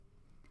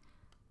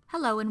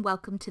Hello and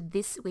welcome to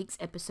this week's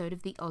episode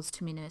of the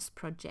Ostomy Nurse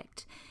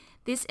Project.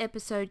 This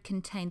episode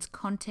contains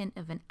content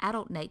of an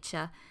adult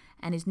nature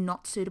and is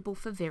not suitable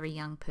for very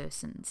young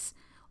persons.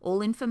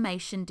 All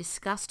information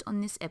discussed on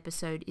this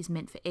episode is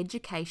meant for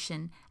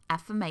education,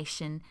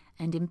 affirmation,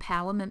 and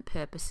empowerment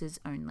purposes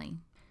only.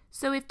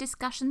 So if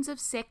discussions of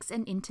sex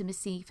and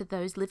intimacy for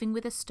those living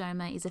with a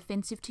stoma is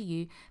offensive to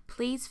you,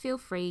 please feel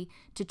free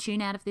to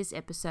tune out of this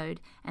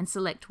episode and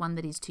select one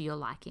that is to your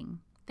liking.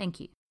 Thank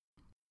you.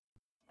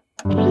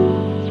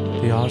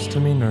 The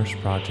Ostomy Nurse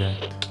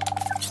Project.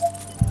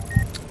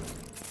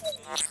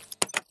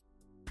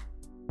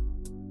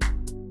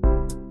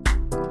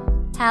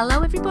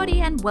 Hello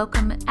everybody and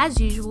welcome as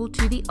usual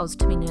to the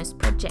Ostomy Nurse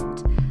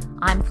Project.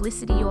 I'm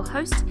Felicity, your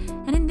host,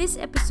 and in this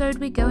episode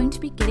we're going to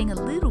be getting a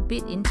little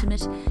bit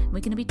intimate. We're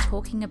going to be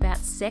talking about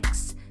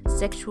sex,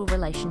 sexual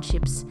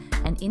relationships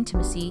and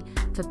intimacy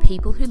for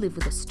people who live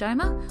with a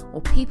stoma,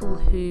 or people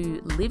who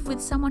live with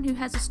someone who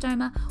has a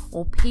stoma,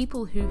 or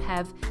people who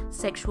have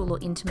sexual or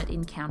intimate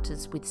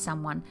encounters with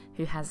someone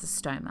who has a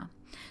stoma.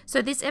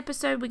 So this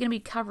episode we're going to be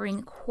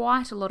covering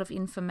quite a lot of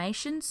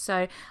information.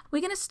 So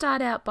we're going to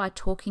start out by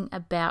talking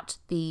about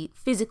the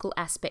physical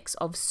aspects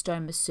of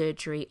stoma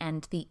surgery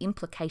and the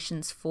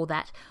implications for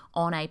that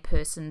on a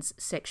person's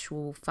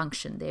sexual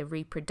function, their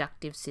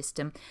reproductive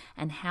system,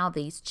 and how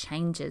these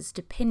changes,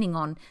 depending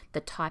on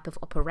the type of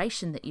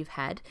operation that you've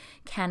had,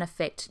 can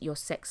affect your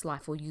sex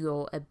life or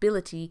your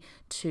ability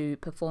to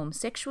perform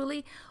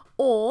sexually,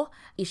 or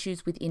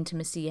issues with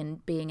intimacy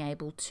and being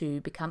able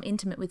to become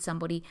intimate with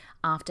somebody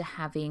after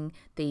having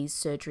these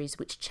surgeries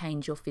which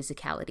change your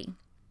physicality.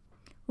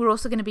 We're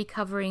also going to be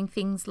covering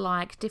things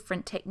like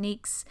different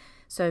techniques,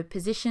 so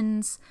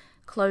positions,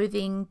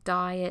 clothing,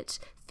 diet,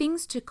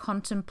 things to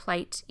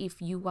contemplate if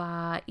you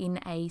are in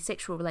a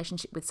sexual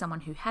relationship with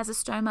someone who has a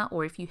stoma,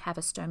 or if you have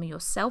a stoma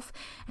yourself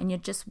and you're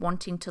just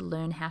wanting to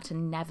learn how to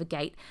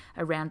navigate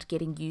around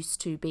getting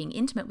used to being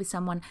intimate with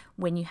someone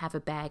when you have a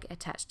bag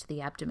attached to the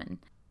abdomen.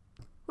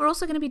 We're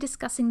also going to be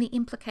discussing the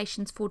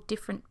implications for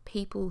different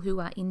people who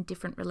are in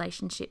different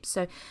relationships.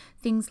 So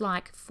things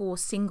like for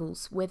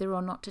singles, whether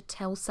or not to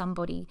tell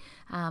somebody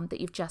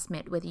that you've just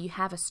met, whether you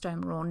have a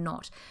stoma or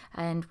not.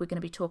 And we're going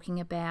to be talking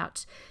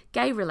about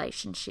gay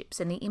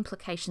relationships and the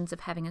implications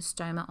of having a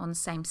stoma on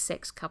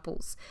same-sex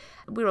couples.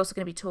 We're also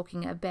going to be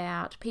talking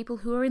about people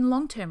who are in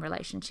long-term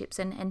relationships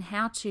and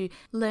how to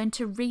learn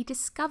to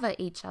rediscover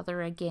each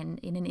other again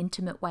in an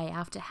intimate way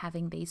after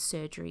having these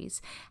surgeries.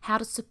 How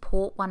to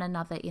support one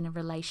another in a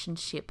relationship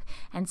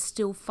and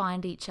still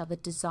find each other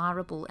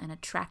desirable and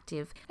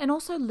attractive, and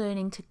also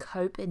learning to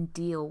cope and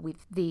deal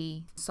with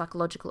the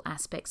psychological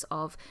aspects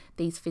of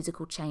these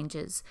physical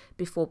changes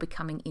before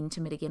becoming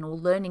intimate again, or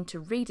learning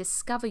to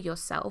rediscover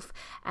yourself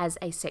as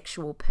a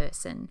sexual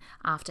person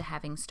after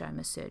having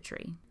stoma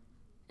surgery.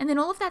 And then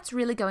all of that's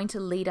really going to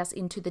lead us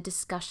into the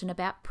discussion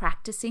about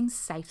practicing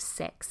safe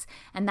sex.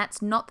 And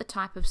that's not the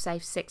type of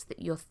safe sex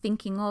that you're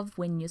thinking of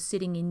when you're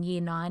sitting in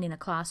year 9 in a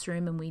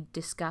classroom and we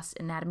discuss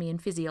anatomy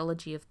and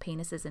physiology of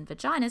penises and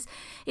vaginas.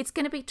 It's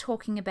going to be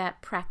talking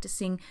about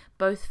practicing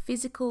both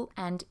physical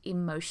and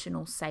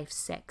emotional safe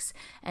sex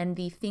and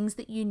the things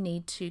that you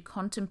need to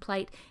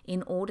contemplate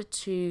in order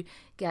to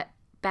get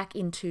back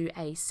into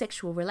a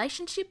sexual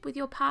relationship with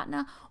your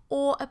partner,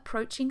 or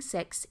approaching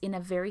sex in a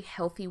very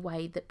healthy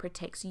way that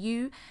protects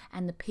you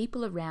and the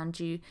people around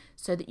you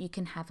so that you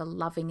can have a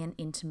loving and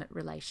intimate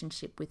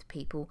relationship with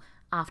people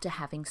after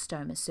having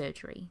stoma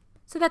surgery.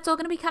 So that's all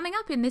going to be coming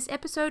up in this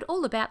episode,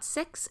 all about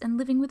sex and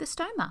living with a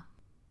stoma.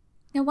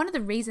 Now, one of the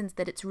reasons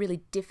that it's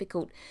really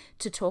difficult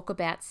to talk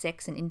about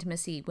sex and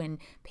intimacy when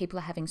people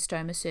are having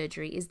stoma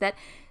surgery is that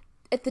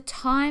at the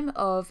time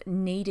of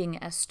needing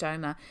a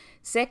stoma,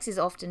 sex is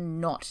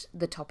often not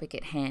the topic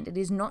at hand. It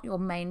is not your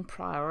main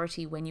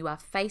priority when you are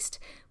faced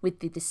with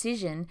the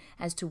decision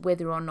as to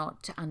whether or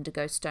not to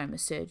undergo stoma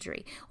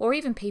surgery, or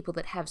even people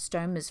that have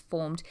stomas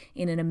formed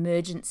in an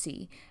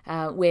emergency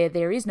where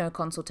there is no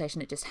consultation,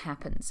 it just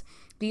happens.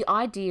 The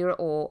idea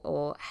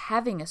or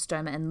having a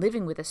stoma and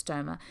living with a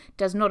stoma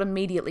does not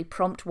immediately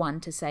prompt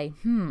one to say,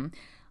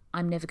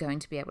 I'm never going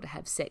to be able to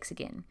have sex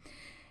again.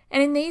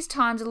 And in these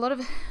times, a lot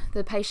of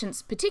the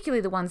patients, particularly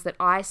the ones that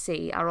I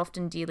see, are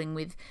often dealing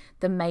with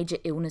the major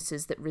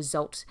illnesses that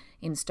result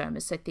in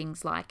stomas. So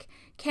things like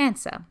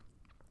cancer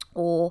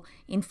or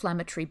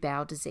inflammatory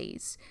bowel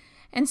disease.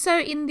 And so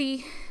in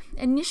the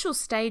initial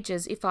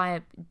stages, if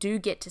I do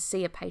get to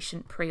see a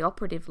patient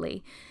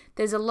preoperatively,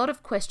 there's a lot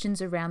of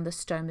questions around the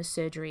stoma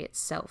surgery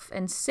itself.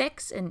 And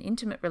sex and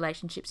intimate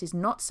relationships is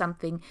not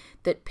something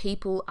that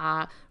people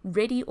are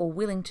ready or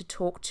willing to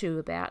talk to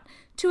about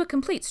to a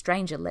complete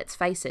stranger, let's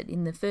face it.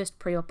 In the first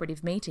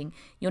preoperative meeting,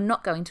 you're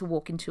not going to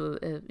walk into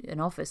an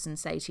office and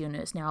say to your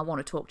nurse, now I want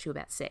to talk to you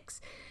about sex.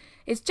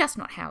 It's just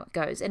not how it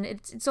goes, and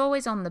it's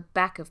always on the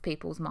back of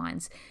people's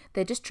minds.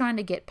 They're just trying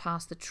to get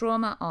past the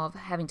trauma of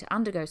having to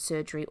undergo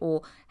surgery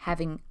or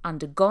having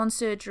undergone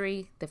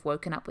surgery. They've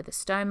woken up with a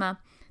stoma.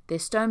 their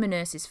stoma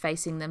nurse is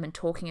facing them and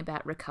talking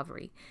about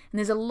recovery. And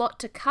there's a lot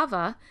to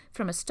cover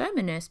from a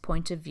stoma nurse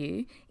point of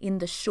view in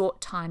the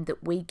short time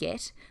that we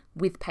get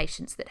with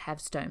patients that have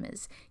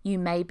stomas. You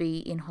may be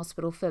in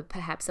hospital for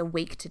perhaps a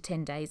week to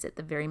 10 days at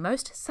the very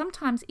most,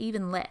 sometimes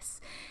even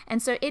less.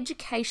 And so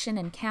education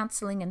and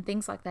counselling and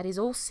things like that is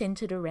all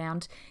centred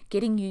around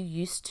getting you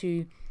used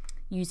to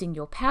using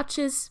your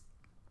pouches,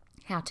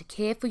 how to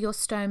care for your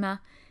stoma,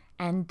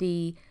 and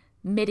the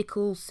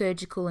medical,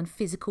 surgical and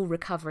physical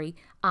recovery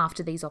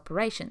after these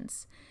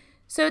operations.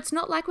 So it's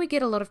not like we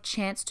get a lot of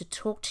chance to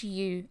talk to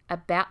you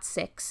about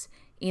sex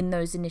in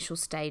those initial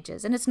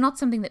stages, and it's not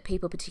something that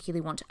people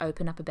particularly want to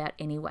open up about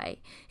anyway.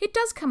 It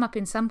does come up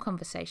in some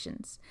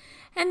conversations.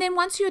 And then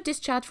once you're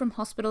discharged from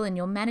hospital and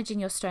you're managing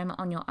your stoma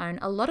on your own,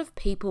 a lot of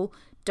people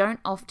don't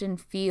often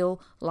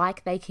feel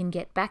like they can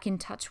get back in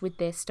touch with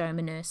their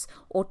stoma nurse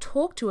or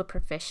talk to a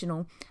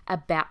professional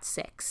about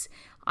sex.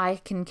 I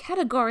can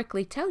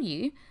categorically tell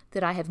you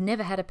that I have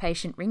never had a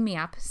patient ring me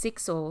up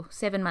 6 or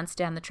 7 months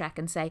down the track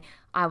and say,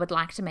 I would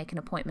like to make an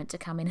appointment to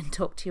come in and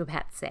talk to you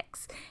about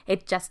sex.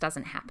 It just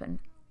doesn't happen.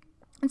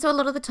 And so a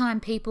lot of the time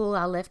people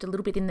are left a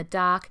little bit in the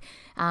dark.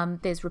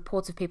 There's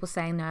reports of people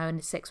saying no,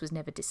 and sex was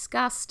never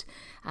discussed.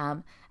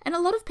 And a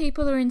lot of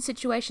people are in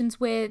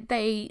situations where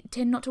they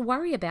tend not to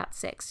worry about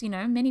sex. You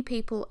know, many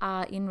people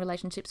are in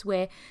relationships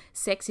where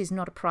sex is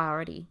not a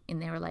priority in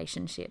their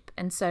relationship.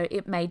 And so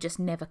it may just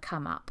never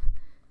come up.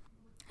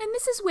 And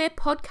this is where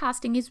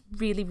podcasting is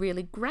really,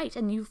 really great.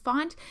 And you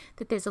find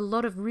that there's a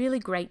lot of really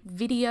great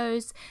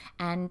videos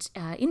and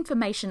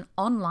information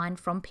online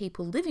from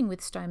people living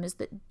with stomas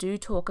that do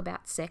talk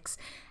about sex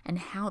and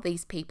how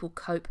these people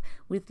cope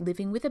with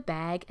living with a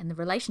bag and the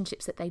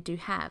relationships that they do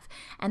have.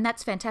 And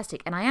that's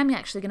fantastic. And I am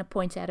actually going to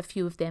point out a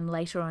few of them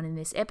later on in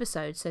this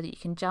episode so that you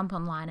can jump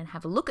online and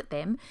have a look at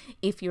them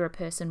if you're a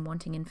person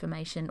wanting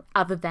information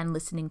other than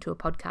listening to a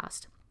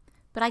podcast.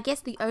 But I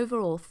guess the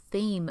overall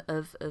theme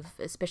of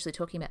especially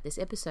talking about this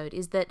episode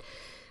is that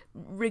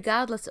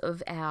regardless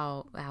of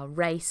our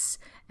race,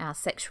 our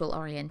sexual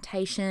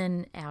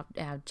orientation,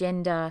 our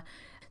gender,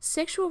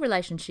 sexual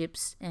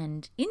relationships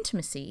and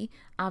intimacy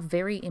are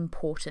very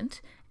important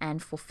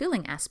and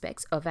fulfilling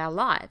aspects of our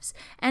lives.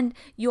 And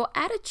your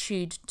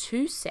attitude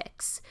to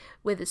sex,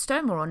 whether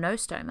stoma or no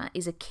stoma,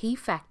 is a key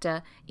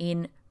factor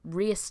in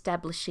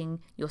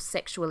re-establishing your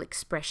sexual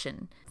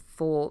expression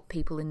for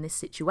people in this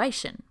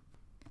situation.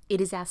 It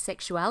is our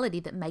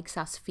sexuality that makes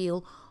us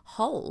feel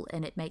whole,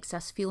 and it makes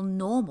us feel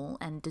normal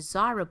and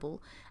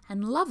desirable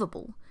and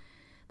lovable.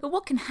 But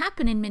what can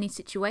happen in many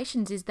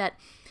situations is that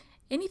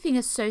anything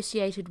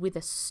associated with a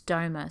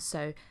stoma,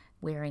 so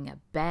wearing a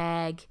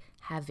bag,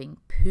 having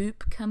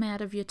poop come out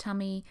of your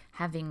tummy,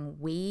 having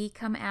wee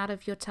come out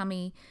of your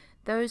tummy,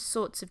 those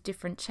sorts of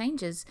different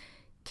changes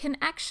can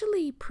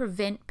actually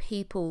prevent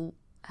people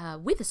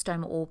with a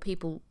stoma or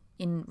people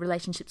in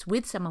relationships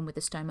with someone with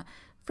a stoma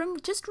from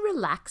just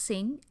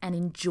relaxing and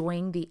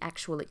enjoying the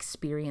actual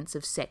experience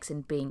of sex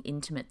and being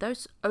intimate.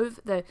 Those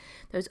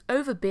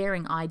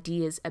overbearing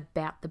ideas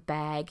about the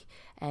bag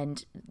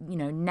and,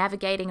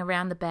 navigating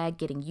around the bag,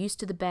 getting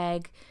used to the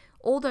bag,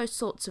 all those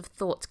sorts of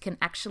thoughts can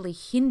actually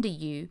hinder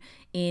you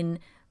in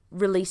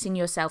releasing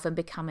yourself and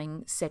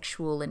becoming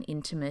sexual and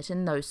intimate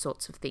and those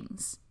sorts of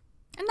things.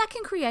 And that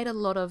can create a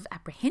lot of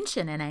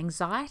apprehension and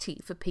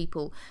anxiety for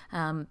people,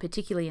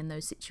 particularly in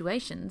those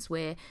situations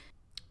where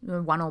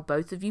one or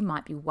both of you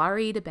might be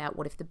worried about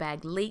what if the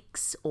bag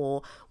leaks,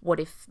 or what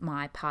if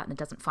my partner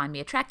doesn't find me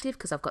attractive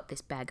because I've got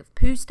this bag of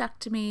poo stuck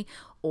to me,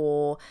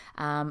 or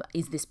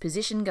is this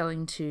position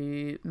going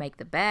to make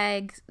the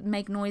bag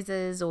make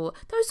noises, or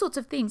those sorts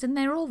of things. And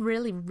they're all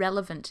really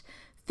relevant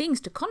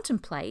things to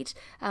contemplate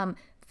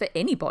for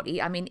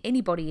anybody. I mean,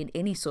 anybody in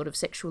any sort of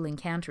sexual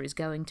encounter is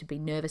going to be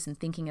nervous and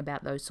thinking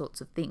about those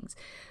sorts of things.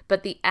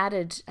 But the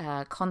added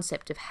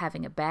concept of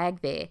having a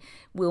bag there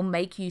will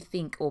make you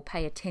think or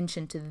pay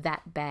attention to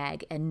that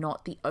bag and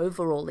not the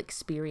overall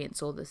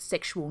experience or the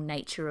sexual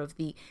nature of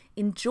the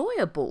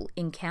enjoyable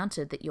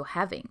encounter that you're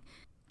having.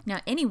 Now,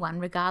 anyone,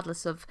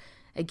 regardless of,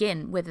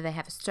 again, whether they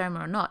have a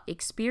stoma or not,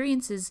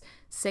 experiences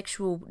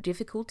sexual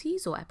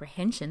difficulties or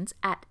apprehensions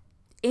at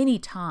any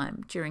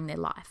time during their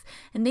life.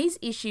 And these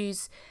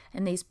issues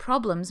and these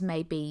problems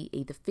may be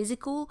either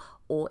physical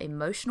or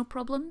emotional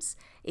problems.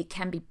 It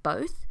can be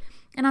both.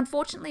 And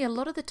unfortunately, a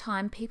lot of the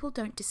time, people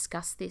don't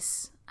discuss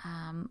this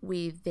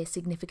with their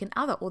significant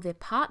other or their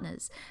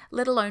partners,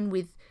 let alone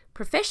with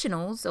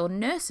professionals or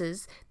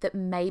nurses that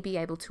may be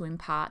able to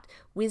impart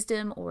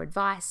wisdom or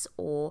advice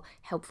or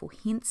helpful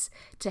hints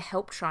to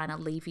help try and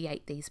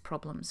alleviate these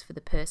problems for the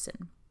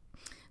person.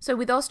 So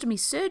with ostomy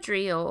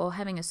surgery or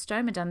having a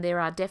stoma done,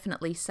 there are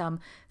definitely some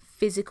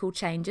physical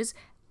changes,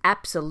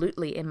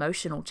 absolutely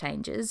emotional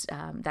changes,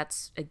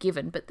 that's a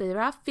given, but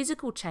there are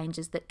physical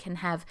changes that can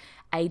have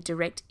a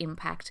direct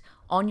impact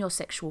on your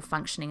sexual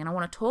functioning. And I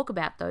want to talk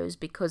about those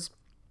because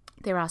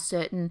there are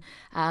certain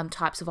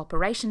types of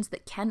operations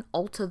that can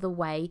alter the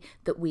way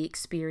that we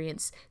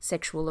experience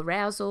sexual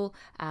arousal,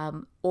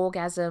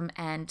 orgasm,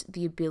 and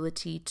the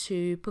ability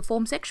to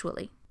perform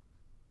sexually.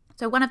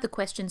 So one of the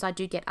questions I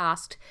do get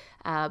asked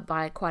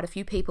by quite a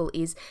few people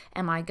is,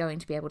 am I going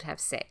to be able to have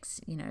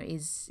sex?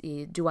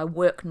 Do I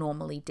work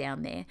normally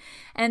down there?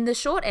 And the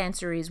short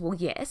answer is, well,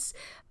 yes.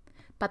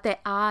 But there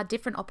are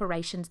different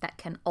operations that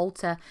can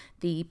alter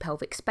the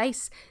pelvic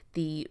space,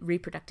 the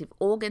reproductive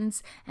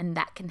organs, and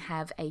that can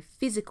have a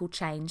physical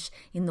change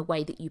in the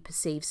way that you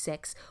perceive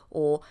sex,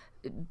 or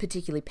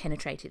particularly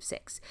penetrative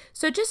sex.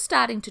 So just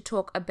starting to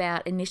talk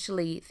about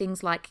initially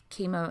things like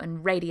chemo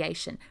and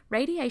radiation.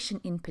 Radiation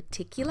in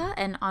particular,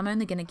 and I'm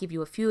only going to give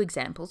you a few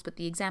examples, but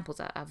the examples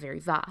are very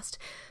vast.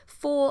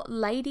 For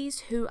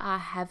ladies who are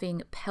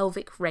having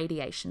pelvic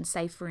radiation,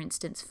 say for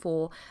instance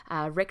for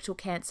rectal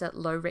cancer,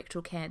 low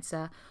rectal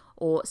cancer,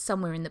 or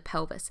somewhere in the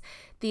pelvis.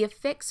 The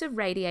effects of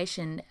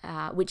radiation,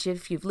 which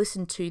if you've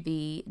listened to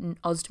the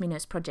Ostomy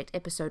Nurse Project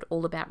episode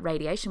all about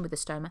radiation with a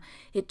stoma,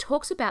 it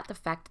talks about the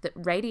fact that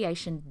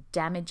radiation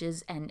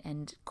damages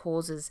and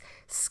causes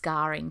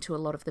scarring to a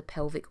lot of the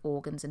pelvic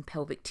organs and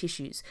pelvic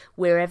tissues,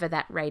 wherever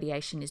that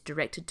radiation is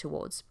directed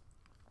towards.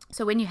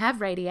 So when you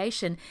have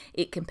radiation,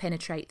 it can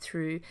penetrate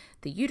through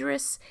the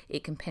uterus,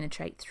 it can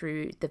penetrate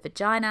through the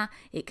vagina,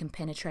 it can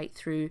penetrate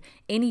through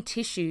any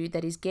tissue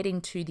that is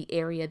getting to the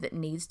area that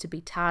needs to be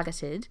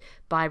targeted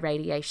by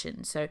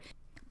radiation. So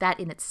that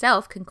in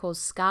itself can cause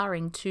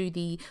scarring to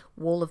the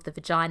wall of the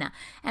vagina.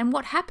 And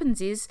what happens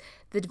is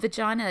the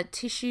vagina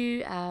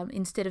tissue,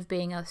 instead of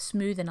being a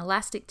smooth and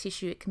elastic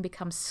tissue, it can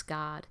become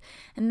scarred.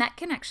 And that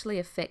can actually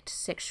affect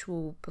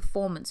sexual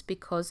performance,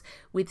 because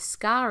with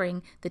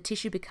scarring, the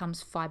tissue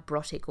becomes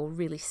fibrotic or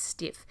really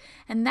stiff.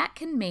 And that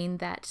can mean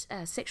that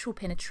sexual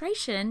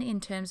penetration,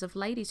 in terms of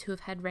ladies who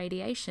have had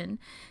radiation,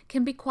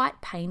 can be quite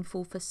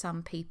painful for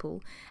some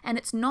people. And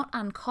it's not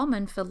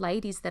uncommon for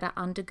ladies that are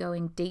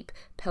undergoing deep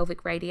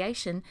pelvic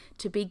radiation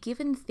to be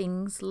given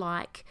things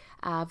like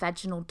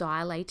vaginal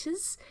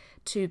dilators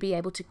to be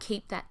able to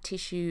keep that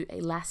tissue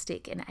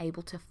elastic and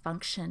able to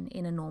function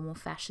in a normal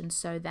fashion,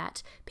 so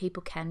that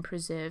people can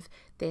preserve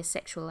their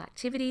sexual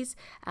activities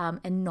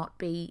and not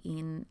be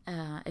in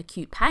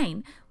acute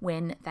pain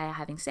when they are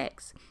having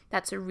sex.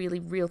 That's a really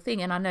real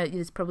thing. And I know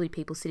there's probably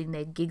people sitting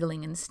there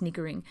giggling and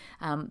sniggering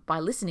by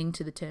listening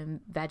to the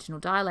term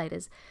vaginal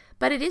dilators.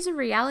 But it is a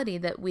reality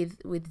that with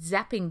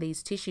zapping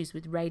these tissues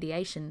with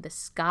radiation, the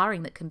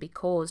scarring that can be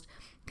caused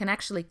can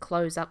actually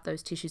close up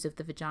those tissues of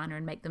the vagina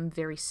and make them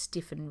very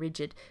stiff and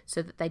rigid,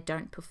 so that they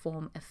don't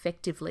perform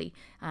effectively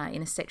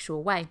in a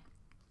sexual way.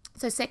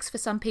 So sex for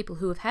some people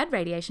who have had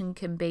radiation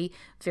can be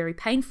very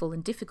painful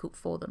and difficult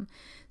for them.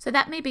 So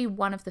that may be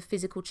one of the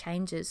physical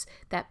changes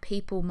that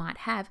people might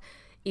have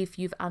if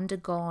you've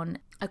undergone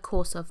a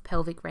course of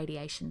pelvic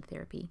radiation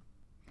therapy.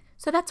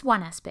 So that's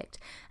one aspect.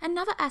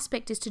 Another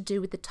aspect is to do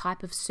with the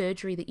type of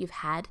surgery that you've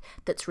had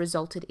that's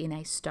resulted in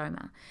a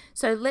stoma.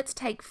 So let's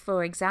take,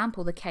 for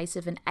example, the case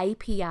of an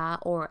APR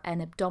or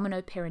an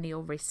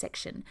abdominoperineal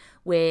resection,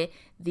 where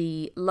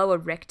the lower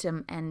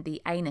rectum and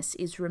the anus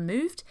is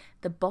removed,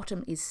 the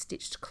bottom is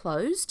stitched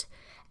closed,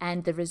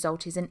 and the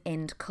result is an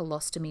end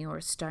colostomy or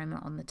a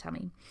stoma on the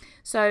tummy.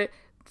 So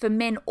for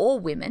men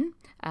or women,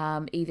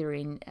 either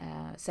in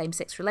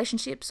same-sex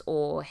relationships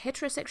or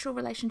heterosexual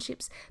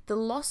relationships, the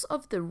loss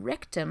of the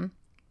rectum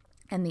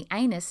and the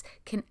anus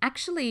can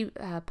actually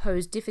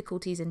pose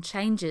difficulties and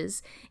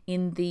changes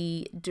in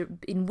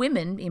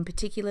women, in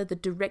particular, the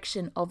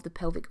direction of the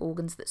pelvic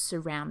organs that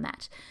surround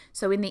that.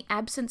 So in the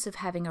absence of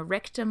having a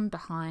rectum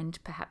behind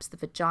perhaps the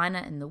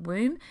vagina and the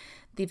womb,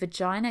 the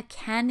vagina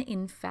can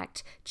in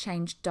fact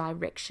change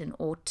direction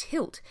or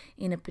tilt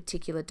in a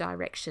particular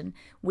direction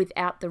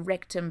without the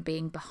rectum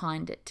being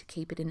behind it to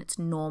keep it in its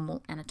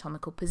normal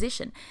anatomical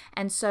position.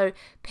 And so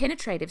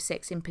penetrative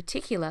sex in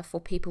particular, for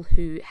people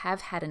who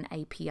have had an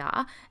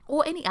APR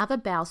or any other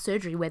bowel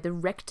surgery where the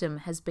rectum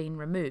has been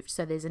removed,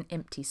 so there's an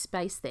empty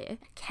space there,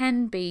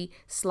 can be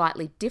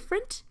slightly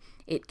different.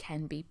 It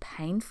can be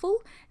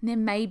painful, and there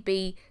may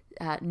be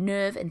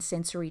nerve and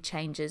sensory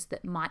changes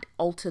that might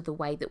alter the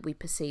way that we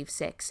perceive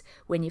sex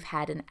when you've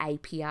had an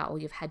APR or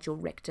you've had your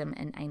rectum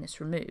and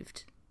anus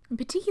removed. And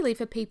particularly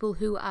for people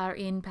who are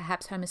in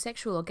perhaps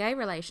homosexual or gay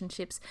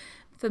relationships,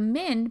 for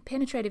men,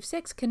 penetrative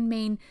sex can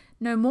mean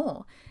no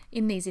more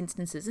in these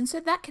instances. And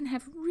so that can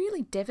have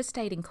really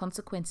devastating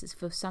consequences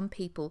for some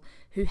people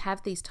who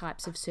have these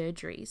types of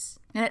surgeries.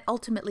 And it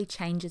ultimately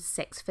changes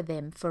sex for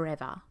them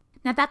forever.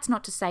 Now, that's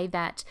not to say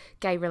that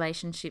gay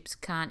relationships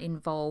can't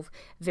involve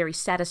very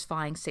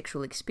satisfying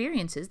sexual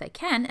experiences. They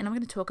can, and I'm going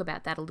to talk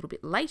about that a little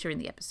bit later in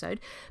the episode.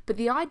 But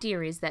the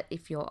idea is that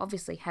if you're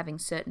obviously having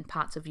certain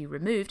parts of you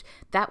removed,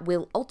 that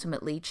will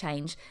ultimately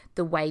change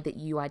the way that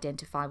you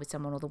identify with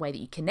someone or the way that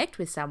you connect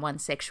with someone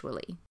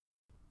sexually.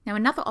 Now,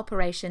 another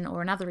operation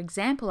or another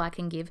example I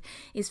can give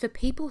is for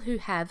people who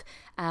have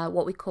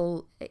what we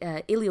call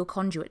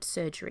ileoconduit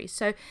surgery.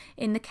 So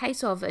in the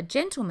case of a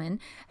gentleman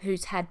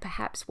who's had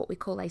perhaps what we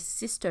call a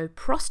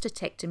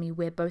cystoprostatectomy,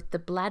 where both the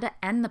bladder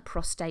and the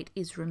prostate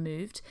is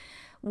removed,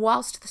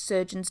 whilst the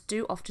surgeons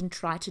do often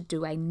try to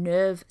do a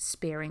nerve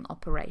sparing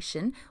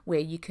operation where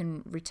you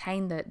can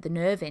retain the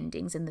nerve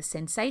endings and the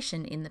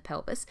sensation in the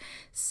pelvis,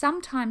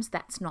 sometimes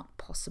that's not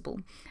possible.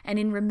 And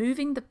in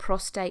removing the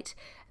prostate,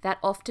 that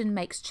often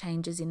makes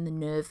changes in the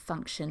nerve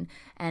function,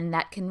 and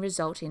that can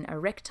result in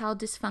erectile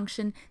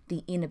dysfunction,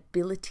 the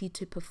inability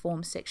to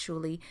perform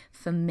sexually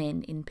for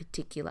men in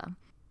particular.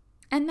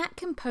 And that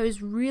can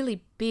pose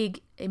really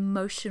big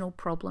emotional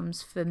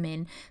problems for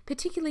men,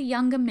 particularly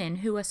younger men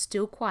who are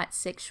still quite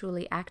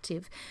sexually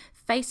active,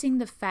 facing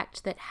the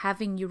fact that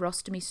having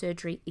urostomy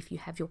surgery, if you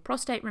have your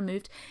prostate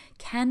removed,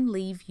 can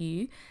leave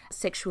you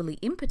sexually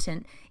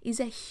impotent is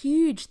a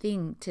huge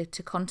thing to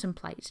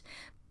contemplate.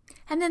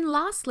 And then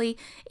lastly,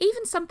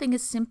 even something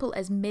as simple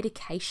as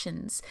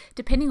medications,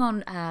 depending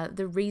on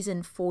the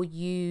reason for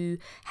you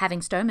having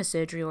stoma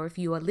surgery, or if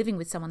you are living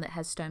with someone that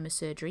has stoma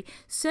surgery,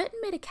 certain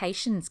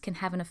medications can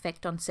have an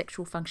effect on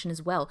sexual function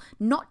as well,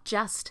 not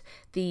just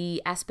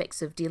the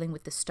aspects of dealing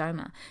with the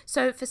stoma.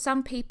 So for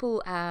some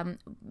people,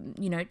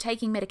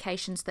 taking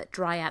medications that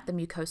dry out the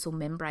mucosal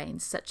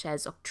membranes, such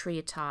as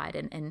octreotide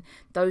and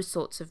those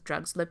sorts of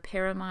drugs,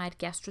 loperamide,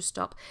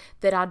 gastrostop,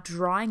 that are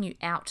drying you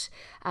out,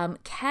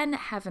 can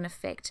have an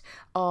effect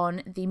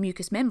on the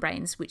mucous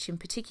membranes, which in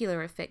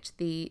particular affect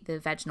the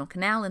vaginal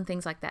canal and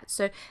things like that.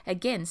 So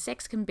again,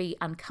 sex can be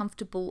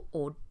uncomfortable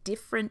or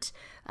different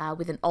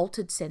with an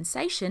altered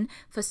sensation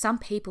for some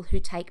people who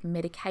take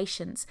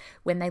medications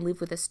when they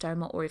live with a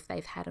stoma, or if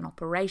they've had an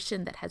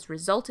operation that has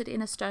resulted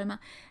in a stoma,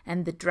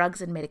 and the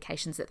drugs and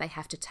medications that they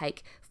have to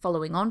take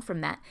following on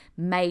from that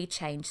may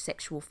change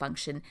sexual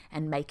function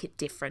and make it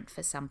different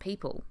for some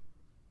people.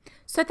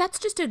 So that's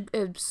just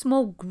a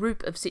small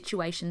group of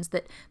situations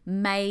that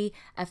may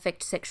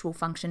affect sexual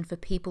function for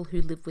people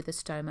who live with a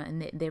stoma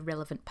and their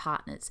relevant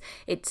partners.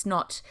 It's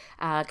not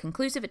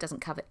conclusive, it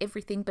doesn't cover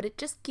everything, but it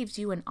just gives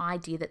you an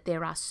idea that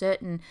there are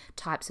certain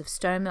types of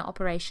stoma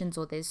operations,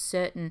 or there's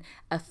certain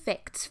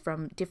effects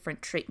from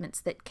different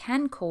treatments that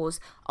can cause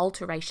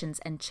alterations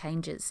and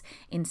changes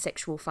in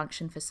sexual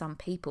function for some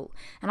people.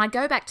 And I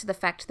go back to the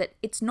fact that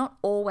it's not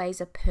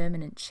always a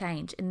permanent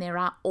change, and there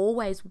are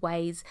always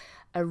ways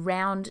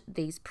around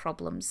these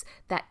problems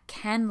that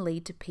can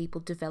lead to people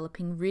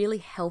developing really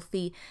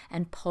healthy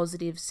and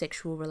positive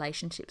sexual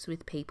relationships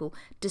with people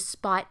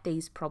despite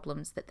these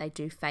problems that they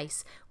do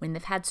face when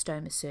they've had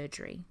stoma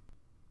surgery.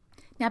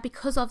 Now,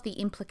 because of the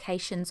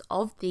implications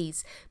of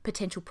these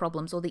potential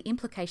problems, or the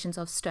implications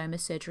of stoma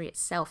surgery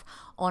itself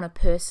on a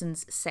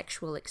person's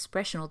sexual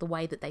expression or the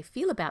way that they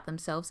feel about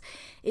themselves,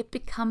 it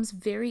becomes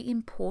very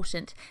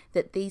important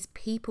that these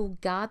people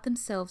guard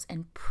themselves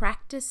and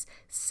practice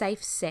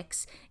safe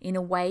sex in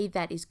a way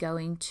that is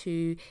going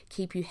to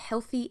keep you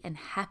healthy and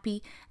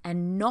happy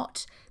and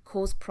not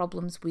cause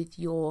problems with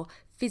your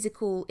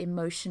physical,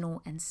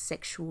 emotional, and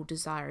sexual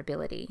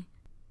desirability.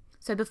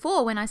 So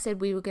before, when I said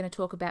we were going to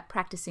talk about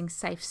practicing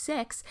safe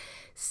sex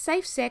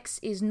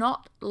is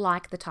not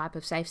like the type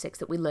of safe sex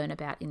that we learn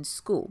about in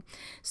school.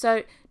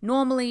 So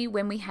normally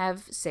when we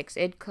have sex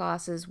ed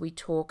classes, we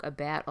talk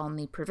about on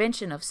the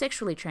prevention of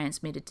sexually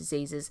transmitted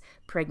diseases,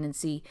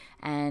 pregnancy,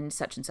 and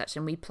such,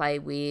 and we play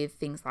with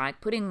things like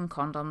putting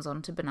condoms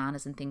onto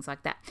bananas and things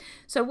like that.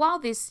 So while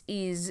this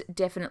is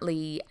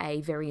definitely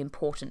a very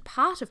important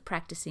part of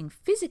practicing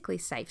physically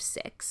safe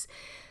sex,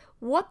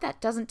 what that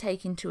doesn't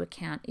take into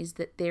account is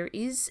that there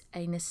is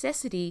a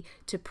necessity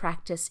to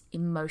practice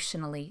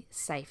emotionally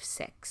safe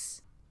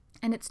sex.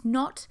 And it's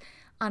not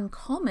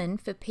uncommon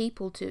for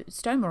people to,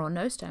 stoma or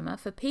no stoma,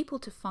 for people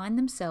to find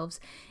themselves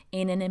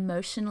in an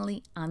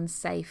emotionally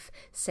unsafe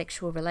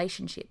sexual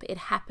relationship. It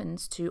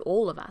happens to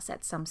all of us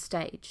at some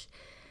stage.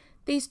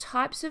 These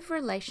types of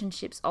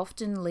relationships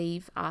often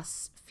leave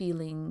us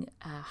feeling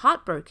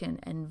heartbroken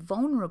and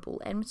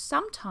vulnerable, and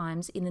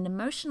sometimes in an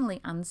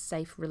emotionally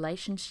unsafe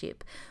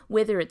relationship,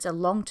 whether it's a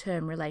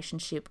long-term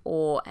relationship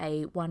or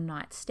a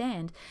one-night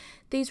stand,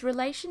 these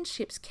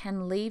relationships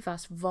can leave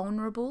us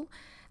vulnerable,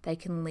 they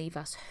can leave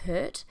us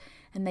hurt,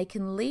 and they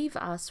can leave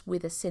us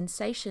with a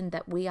sensation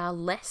that we are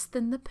less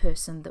than the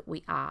person that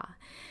we are.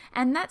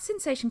 And that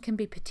sensation can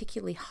be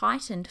particularly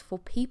heightened for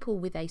people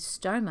with a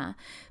stoma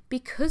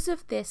because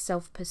of their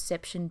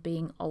self-perception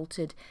being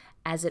altered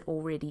as it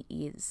already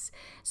is.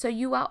 So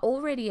you are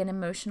already an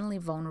emotionally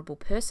vulnerable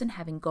person,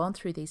 having gone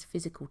through these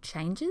physical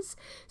changes.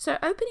 So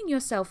opening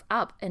yourself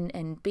up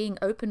and being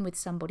open with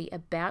somebody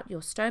about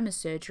your stoma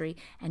surgery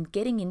and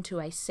getting into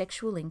a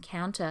sexual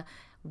encounter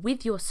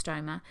with your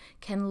stoma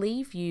can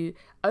leave you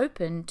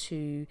open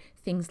to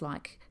things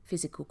like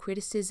physical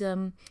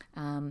criticism,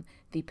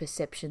 the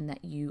perception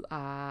that you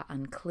are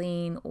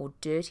unclean or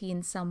dirty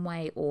in some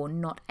way, or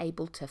not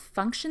able to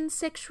function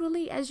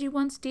sexually as you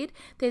once did.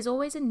 There's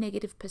always a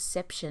negative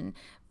perception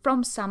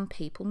from some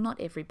people, not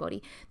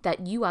everybody,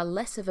 that you are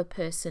less of a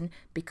person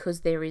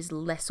because there is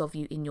less of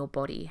you in your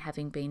body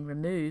having been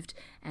removed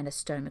and a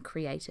stoma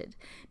created.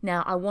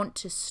 Now, I want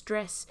to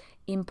stress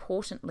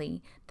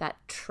importantly that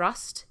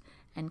trust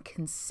and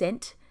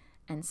consent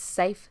and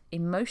safe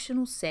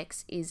emotional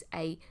sex is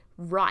a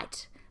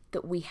right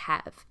that we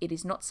have. It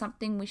is not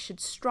something we should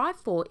strive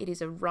for. It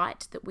is a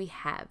right that we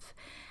have.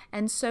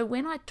 And so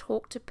when I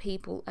talk to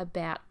people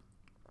about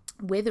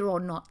whether or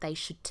not they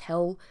should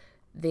tell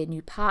their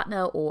new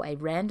partner or a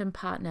random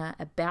partner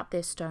about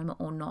their stoma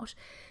or not,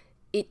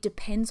 it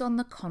depends on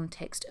the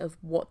context of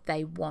what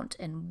they want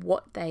and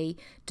what they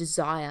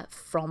desire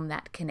from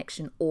that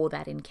connection or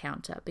that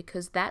encounter,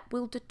 because that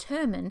will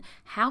determine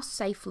how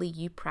safely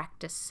you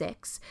practice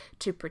sex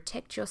to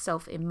protect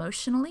yourself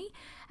emotionally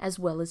as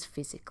well as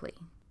physically.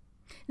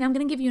 Now, I'm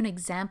going to give you an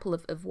example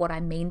of what I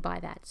mean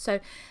by that. So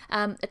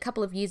a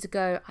couple of years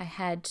ago, I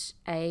had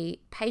a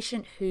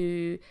patient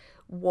who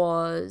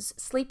was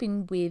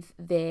sleeping with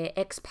their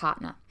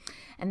ex-partner,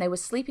 and they were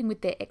sleeping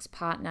with their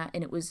ex-partner,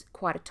 and it was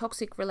quite a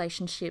toxic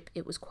relationship.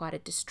 It was quite a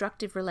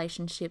destructive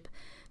relationship.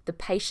 The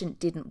patient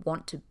didn't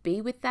want to be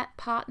with that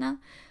partner,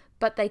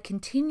 but they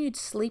continued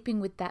sleeping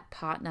with that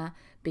partner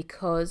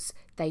because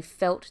they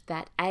felt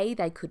that A,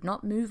 they could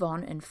not move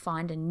on and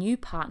find a new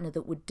partner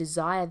that would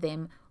desire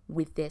them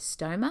with their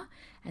stoma,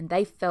 and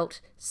they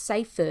felt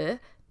safer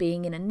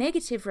being in a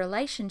negative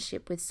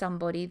relationship with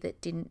somebody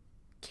that didn't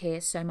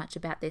care so much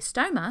about their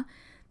stoma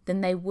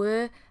than they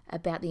were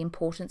about the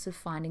importance of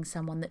finding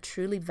someone that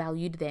truly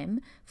valued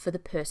them for the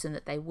person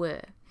that they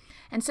were.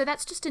 And so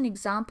that's just an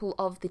example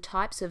of the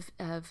types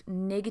of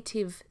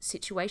negative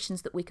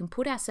situations that we can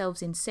put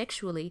ourselves in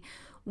sexually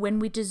when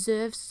we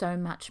deserve so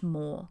much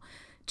more.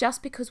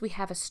 Just because we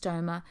have a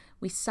stoma,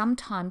 we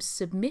sometimes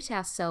submit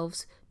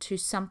ourselves to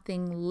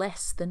something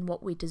less than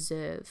what we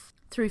deserve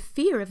through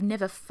fear of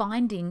never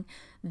finding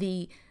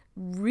the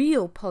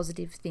real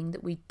positive thing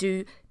that we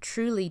do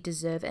truly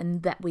deserve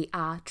and that we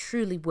are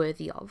truly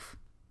worthy of.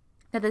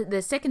 Now,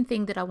 the second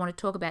thing that I want to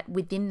talk about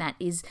within that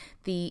is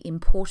the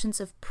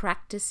importance of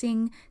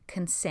practicing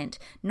consent,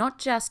 not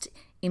just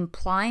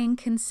implying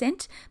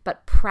consent,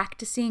 but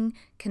practicing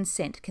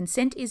consent.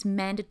 Consent is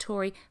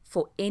mandatory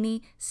for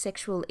any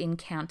sexual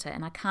encounter,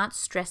 and I can't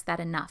stress that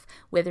enough.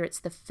 Whether it's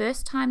the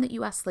first time that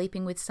you are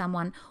sleeping with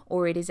someone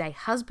or it is a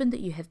husband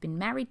that you have been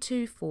married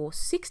to for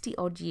 60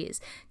 odd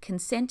years,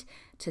 consent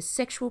to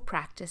sexual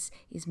practice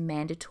is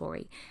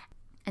mandatory.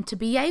 And to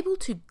be able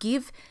to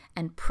give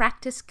and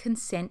practice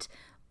consent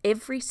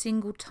every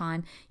single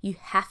time, you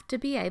have to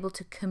be able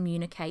to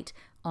communicate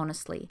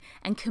honestly.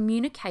 And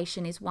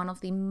communication is one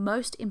of the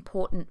most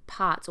important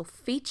parts or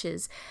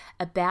features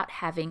about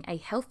having a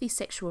healthy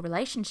sexual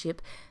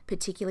relationship,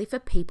 particularly for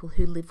people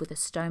who live with a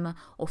stoma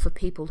or for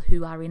people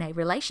who are in a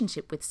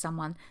relationship with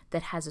someone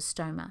that has a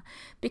stoma.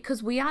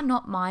 Because we are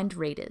not mind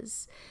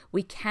readers.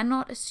 We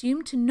cannot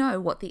assume to know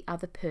what the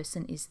other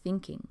person is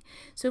thinking.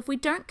 So if we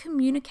don't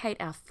communicate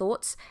our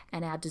thoughts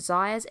and our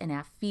desires and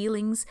our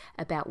feelings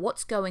about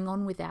what's going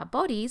on with our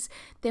bodies,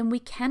 then we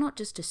cannot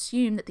just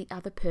assume that the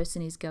other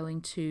person is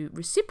going to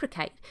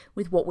reciprocate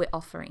with what we're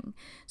offering.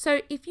 So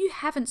if you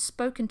haven't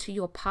spoken to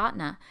your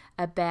partner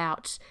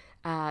about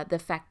the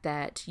fact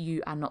that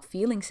you are not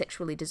feeling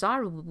sexually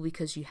desirable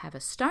because you have a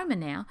stoma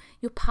now,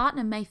 your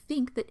partner may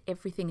think that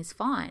everything is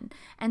fine.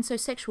 And so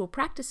sexual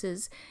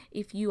practices,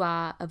 if you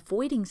are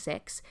avoiding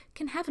sex,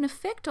 can have an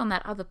effect on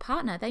that other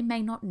partner. They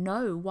may not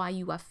know why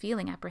you are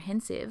feeling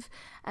apprehensive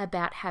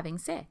about having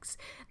sex.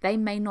 They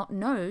may not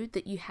know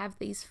that you have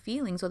these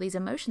feelings or these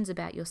emotions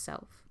about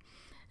yourself.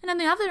 And on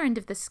the other end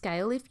of the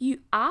scale, if you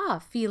are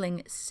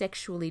feeling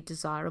sexually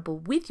desirable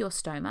with your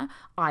stoma,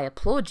 I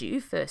applaud you,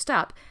 first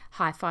up,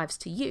 high fives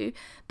to you,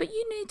 but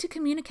you need to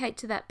communicate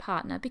to that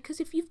partner,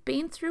 because if you've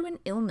been through an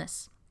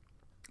illness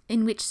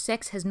in which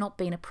sex has not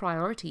been a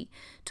priority,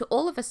 to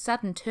all of a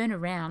sudden turn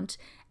around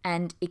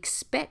and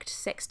expect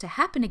sex to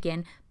happen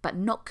again, but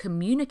not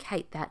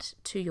communicate that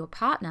to your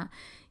partner,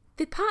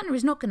 the partner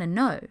is not going to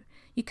know.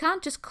 You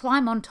can't just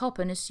climb on top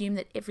and assume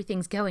that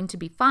everything's going to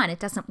be fine. It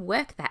doesn't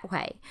work that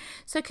way.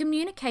 So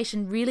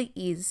communication really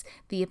is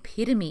the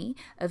epitome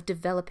of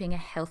developing a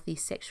healthy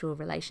sexual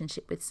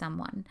relationship with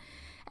someone.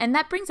 And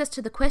that brings us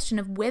to the question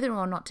of whether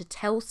or not to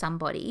tell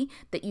somebody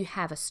that you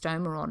have a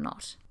stoma or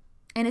not.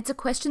 And it's a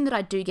question that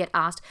I do get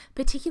asked,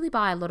 particularly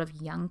by a lot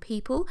of young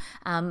people,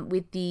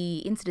 with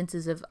the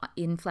incidences of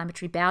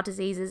inflammatory bowel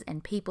diseases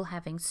and people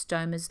having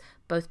stomas,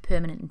 both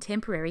permanent and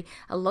temporary.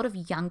 A lot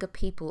of younger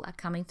people are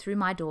coming through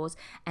my doors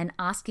and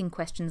asking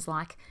questions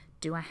like,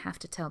 do I have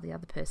to tell the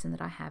other person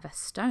that I have a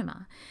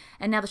stoma?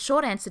 And now the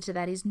short answer to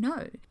that is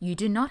no. You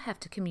do not have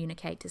to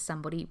communicate to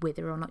somebody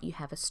whether or not you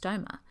have a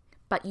stoma.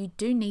 But you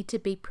do need to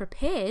be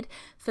prepared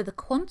for the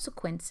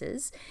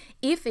consequences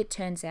if it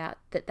turns out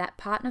that that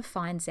partner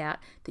finds out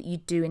that you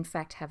do in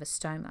fact have a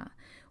stoma.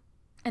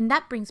 And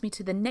that brings me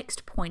to the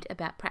next point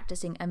about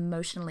practicing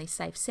emotionally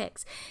safe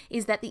sex,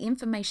 is that the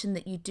information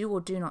that you do or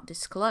do not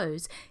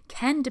disclose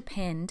can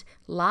depend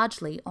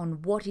largely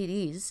on what it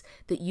is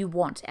that you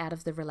want out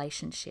of the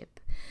relationship.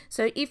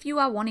 So if you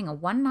are wanting a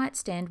one-night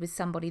stand with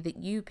somebody that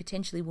you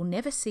potentially will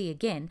never see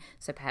again,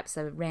 so perhaps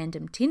a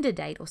random Tinder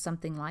date or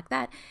something like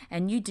that,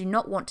 and you do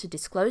not want to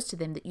disclose to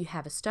them that you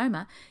have a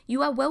stoma,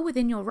 you are well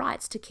within your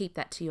rights to keep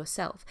that to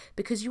yourself,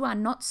 because you are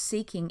not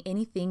seeking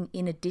anything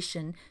in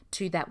addition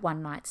to that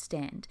one-night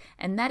stand.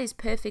 And that is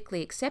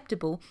perfectly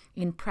acceptable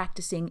in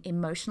practicing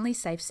emotionally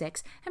safe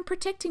sex and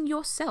protecting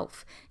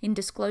yourself in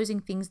disclosing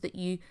things that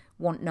you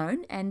want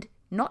known and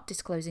not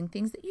disclosing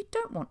things that you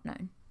don't want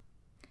known.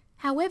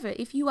 However,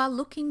 if you are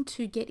looking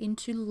to get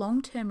into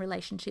long-term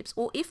relationships,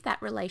 or if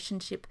that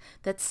relationship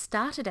that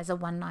started as a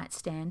one-night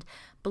stand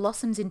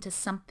blossoms into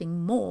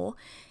something more,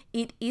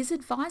 it is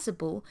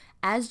advisable,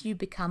 as you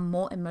become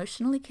more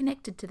emotionally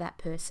connected to that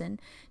person,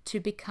 to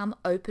become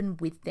open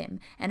with them.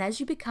 And as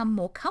you become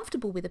more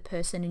comfortable with a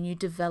person and you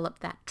develop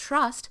that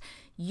trust,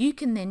 you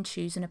can then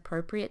choose an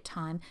appropriate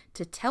time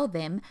to tell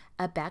them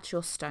about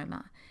your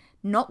stoma.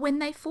 Not when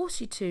they force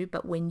you to,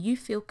 but when you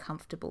feel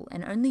comfortable.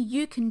 And only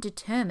you can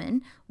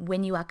determine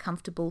when you are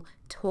comfortable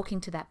talking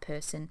to that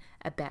person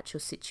about your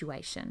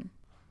situation.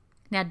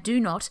 Now, do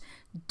not,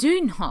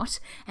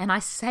 and I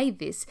say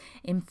this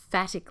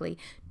emphatically,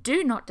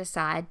 do not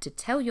decide to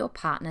tell your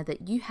partner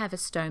that you have a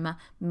stoma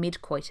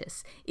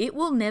mid-coitus. It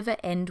will never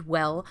end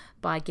well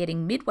by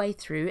getting midway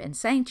through and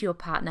saying to your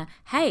partner,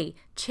 hey,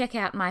 check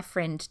out my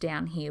friend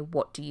down here,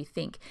 what do you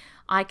think?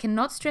 I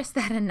cannot stress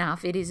that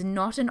enough. It is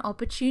not an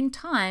opportune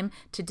time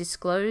to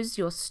disclose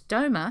your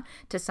stoma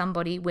to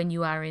somebody when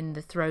you are in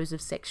the throes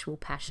of sexual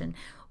passion.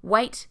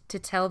 Wait to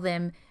tell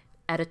them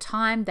at a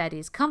time that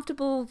is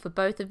comfortable for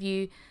both of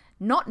you,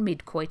 not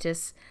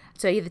mid-coitus.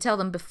 So either tell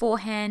them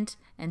beforehand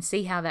and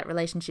see how that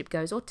relationship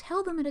goes, or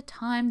tell them at a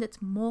time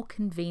that's more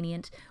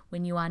convenient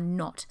when you are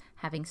not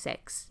having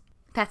sex.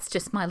 That's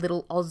just my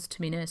little Oz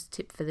to me nurse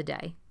tip for the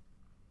day.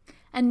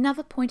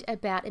 Another point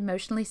about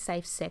emotionally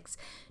safe sex: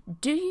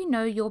 do you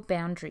know your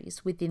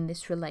boundaries within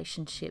this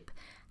relationship?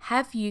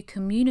 Have you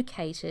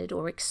communicated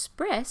or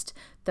expressed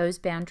those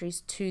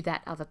boundaries to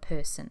that other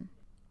person?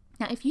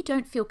 Now, if you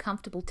don't feel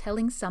comfortable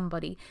telling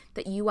somebody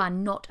that you are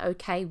not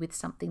okay with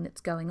something that's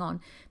going on,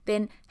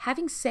 then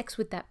having sex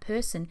with that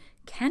person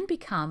can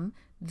become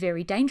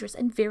very dangerous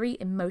and very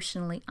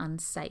emotionally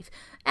unsafe,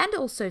 and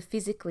also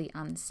physically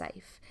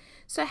unsafe.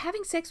 So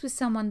having sex with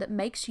someone that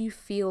makes you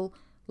feel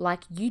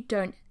like you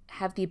don't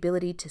have the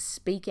ability to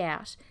speak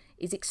out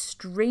is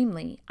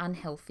extremely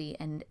unhealthy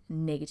and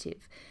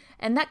negative.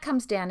 And that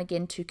comes down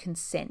again to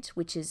consent,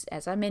 which is,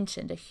 as I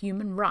mentioned, a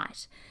human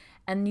right.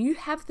 And you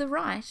have the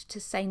right to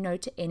say no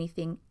to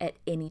anything at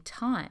any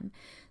time.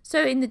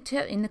 So in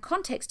the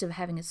context of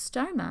having a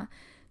stoma,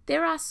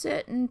 there are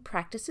certain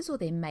practices, or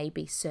there may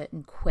be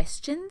certain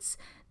questions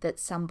that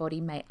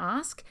somebody may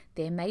ask.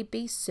 There may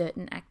be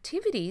certain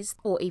activities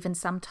or even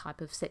some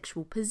type of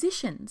sexual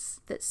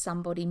positions that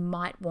somebody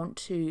might want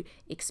to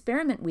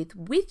experiment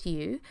with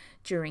you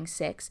during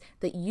sex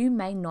that you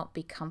may not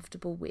be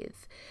comfortable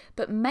with.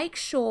 But make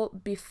sure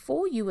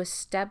before you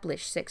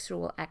establish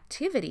sexual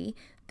activity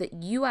that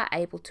you are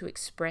able to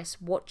express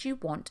what you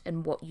want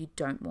and what you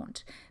don't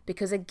want.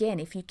 Because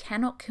again, if you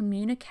cannot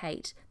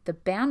communicate the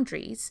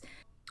boundaries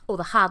or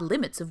the hard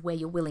limits of where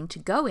you're willing to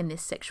go in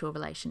this sexual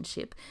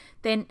relationship,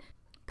 then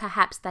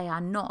perhaps they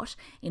are not,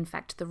 in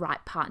fact, the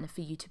right partner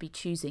for you to be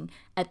choosing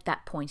at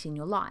that point in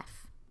your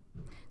life.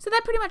 So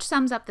that pretty much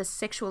sums up the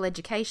sexual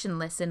education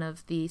lesson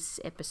of this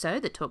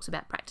episode that talks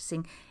about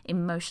practicing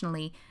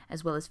emotionally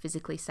as well as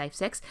physically safe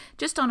sex.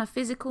 Just on a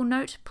physical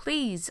note,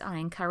 please, I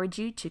encourage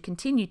you to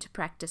continue to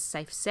practice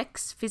safe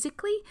sex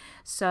physically.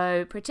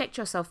 So protect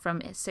yourself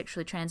from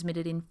sexually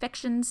transmitted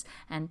infections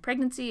and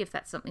pregnancy if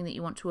that's something that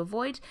you want to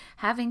avoid.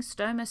 Having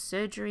stoma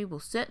surgery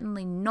will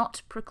certainly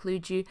not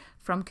preclude you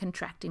from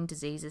contracting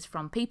diseases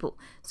from people.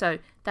 So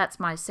that's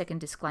my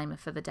second disclaimer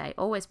for the day.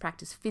 Always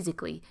practice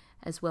physically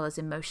as well as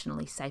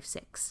emotionally safe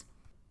sex.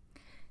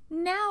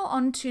 Now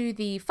on to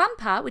the fun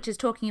part, which is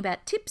talking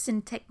about tips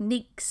and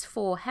techniques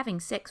for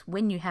having sex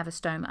when you have a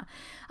stoma.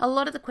 A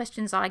lot of the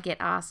questions I get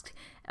asked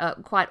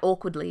quite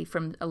awkwardly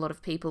from a lot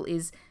of people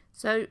is,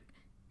 so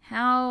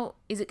how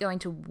is it going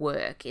to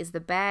work? Is the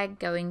bag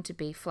going to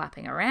be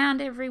flapping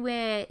around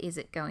everywhere? Is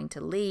it going to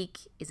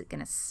leak? Is it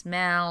going to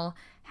smell?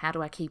 How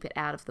do I keep it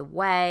out of the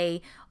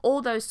way?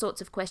 All those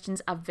sorts of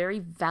questions are very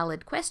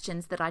valid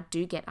questions that I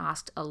do get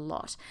asked a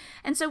lot.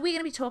 And so we're going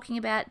to be talking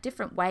about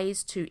different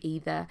ways to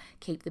either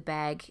keep the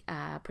bag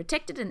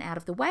protected and out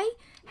of the way,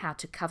 how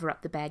to cover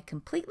up the bag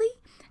completely,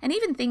 and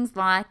even things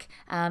like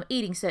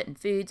eating certain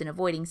foods and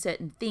avoiding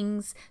certain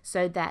things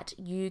so that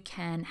you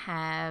can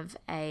have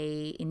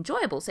an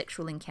enjoyable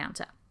sexual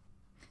encounter.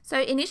 So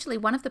initially,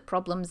 one of the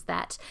problems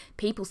that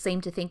people seem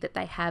to think that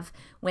they have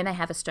when they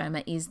have a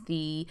stoma is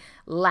the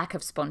lack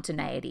of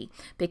spontaneity,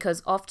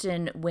 because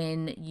often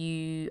when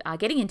you are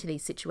getting into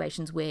these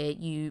situations where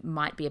you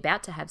might be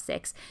about to have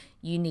sex,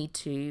 you need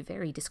to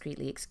very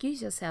discreetly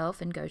excuse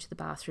yourself and go to the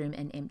bathroom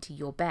and empty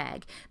your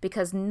bag,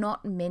 because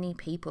not many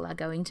people are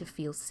going to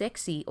feel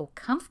sexy or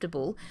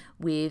comfortable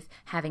with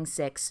having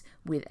sex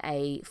with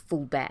a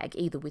full bag,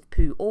 either with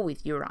poo or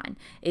with urine.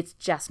 It's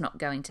just not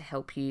going to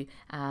help you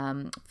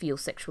feel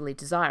sexually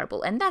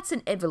desirable. And that's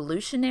an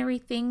evolutionary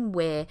thing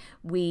where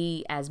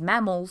we as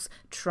mammals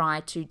try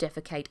to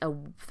defecate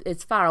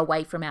as far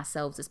away from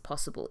ourselves as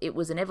possible. It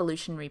was an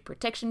evolutionary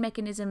protection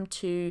mechanism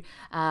to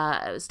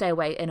stay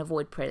away and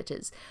avoid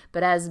predators.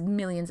 But as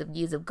millions of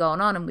years have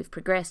gone on and we've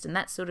progressed and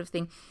that sort of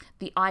thing,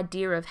 the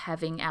idea of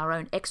having our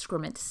own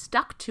excrement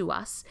stuck to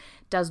us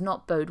does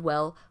not bode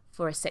well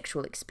for a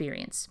sexual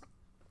experience.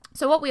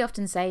 So what we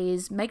often say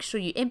is make sure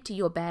you empty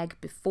your bag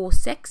before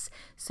sex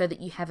so that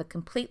you have a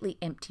completely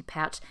empty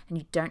pouch and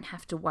you don't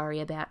have to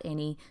worry about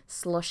any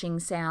sloshing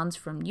sounds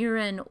from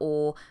urine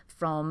or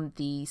from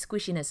the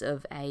squishiness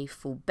of a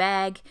full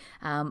bag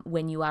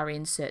when you are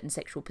in certain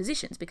sexual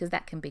positions, because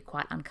that can be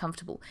quite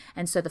uncomfortable.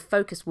 And so the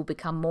focus will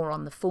become more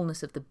on the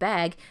fullness of the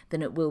bag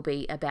than it will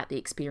be about the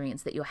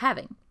experience that you're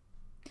having.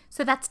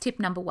 So that's tip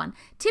number 1.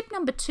 Tip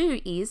number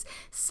 2 is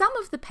some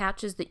of the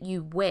pouches that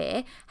you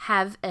wear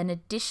have an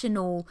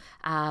additional,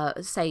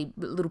 say,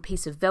 little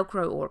piece of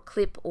Velcro or a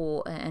clip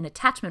or an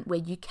attachment where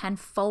you can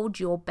fold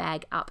your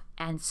bag up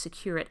and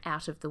secure it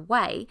out of the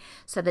way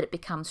so that it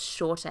becomes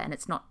shorter and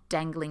it's not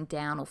dangling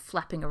down or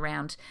flapping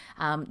around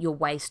your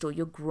waist or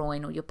your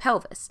groin or your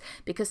pelvis,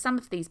 because some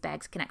of these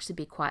bags can actually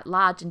be quite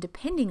large, and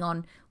depending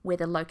on where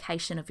the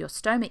location of your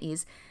stoma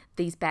is,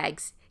 these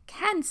bags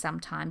can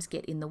sometimes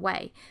get in the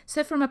way.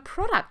 So from a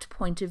product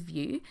point of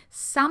view,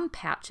 some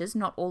pouches,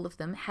 not all of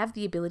them, have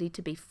the ability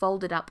to be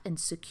folded up and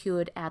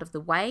secured out of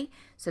the way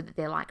so that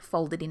they're like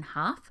folded in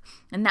half,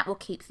 and that will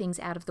keep things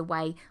out of the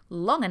way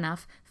long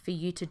enough for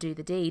you to do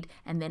the deed,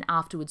 and then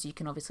afterwards you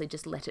can obviously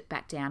just let it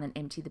back down and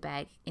empty the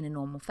bag in a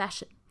normal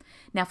fashion.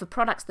 Now, for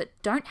products that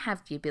don't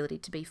have the ability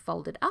to be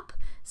folded up,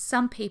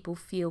 some people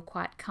feel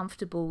quite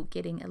comfortable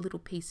getting a little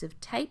piece of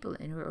tape or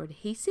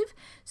adhesive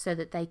so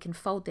that they can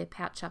fold their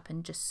pouch up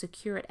and just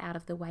secure it out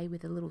of the way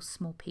with a little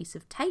small piece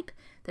of tape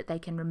that they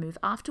can remove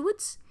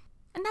afterwards.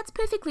 And that's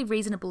perfectly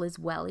reasonable as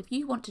well. If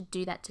you want to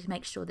do that to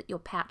make sure that your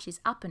pouch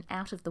is up and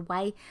out of the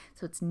way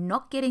so it's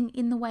not getting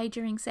in the way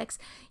during sex,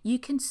 you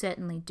can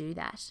certainly do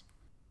that.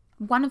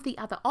 One of the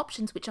other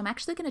options, which I'm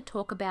actually going to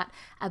talk about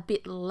a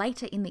bit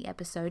later in the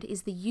episode,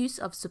 is the use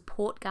of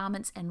support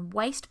garments and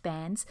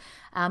waistbands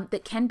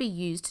that can be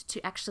used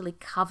to actually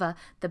cover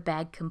the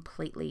bag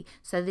completely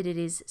so that it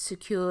is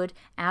secured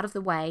out of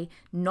the way,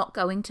 not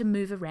going to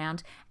move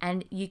around,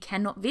 and you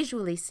cannot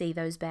visually see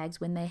those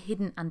bags when they're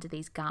hidden under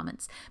these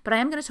garments. But I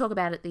am going to talk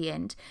about it at the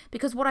end,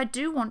 because what I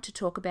do want to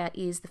talk about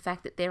is the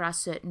fact that there are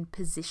certain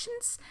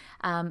positions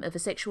of a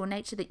sexual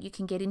nature that you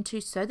can get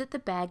into so that the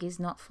bag is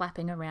not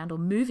flapping around or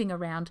moving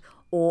around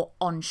or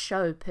on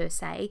show per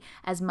se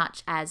as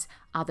much as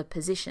other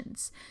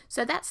positions.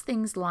 So that's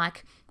things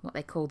like what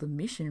they call the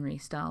missionary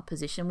style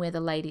position, where the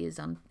lady is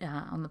on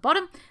the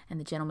bottom and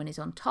the gentleman is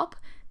on top.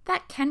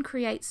 That can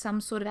create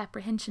some sort of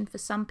apprehension for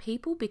some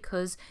people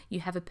because you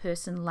have a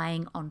person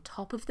laying on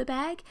top of the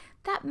bag.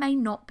 That may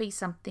not be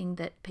something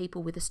that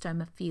people with a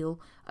stoma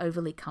feel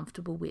overly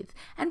comfortable with.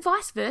 And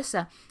vice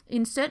versa,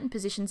 in certain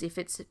positions, if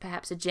it's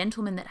perhaps a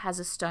gentleman that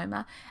has a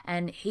stoma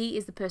and he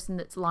is the person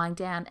that's lying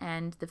down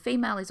and the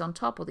female is on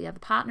top or the other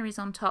partner is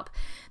on top,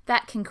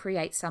 that can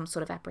create some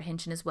sort of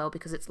apprehension as well,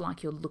 because it's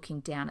like you're looking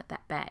down at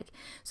that bag.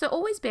 So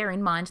always bear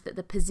in mind that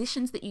the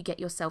positions that you get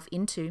yourself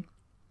into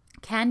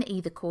can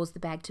either cause the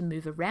bag to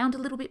move around a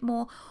little bit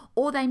more,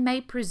 or they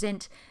may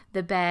present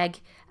the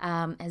bag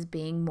as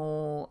being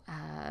more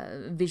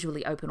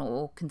visually open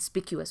or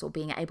conspicuous, or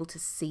being able to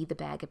see the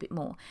bag a bit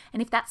more.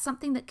 And if that's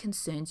something that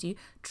concerns you,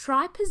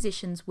 try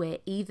positions where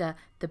either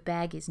the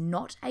bag is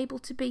not able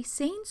to be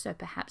seen, so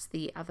perhaps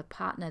the other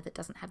partner that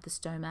doesn't have the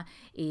stoma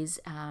is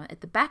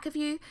at the back of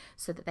you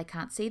so that they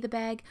can't see the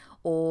bag,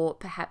 or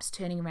perhaps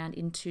turning around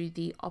into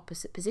the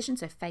opposite position,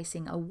 so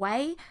facing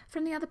away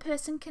from the other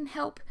person can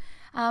help.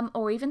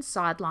 Or even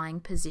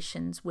side-lying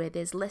positions where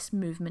there's less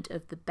movement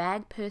of the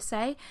bag per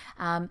se,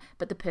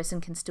 but the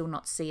person can still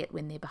not see it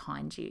when they're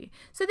behind you.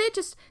 So they're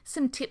just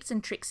some tips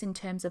and tricks in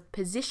terms of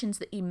positions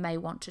that you may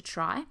want to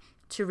try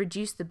to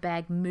reduce the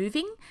bag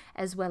moving,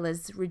 as well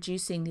as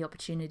reducing the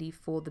opportunity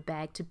for the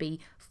bag to be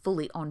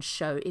fully on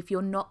show if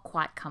you're not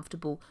quite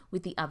comfortable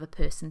with the other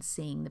person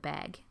seeing the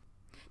bag.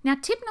 Now,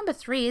 tip number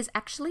 3 is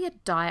actually a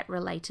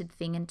diet-related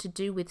thing, and to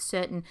do with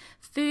certain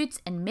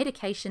foods and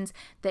medications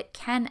that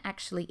can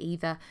actually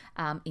either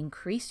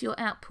increase your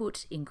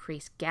output,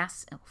 increase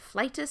gas or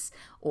flatus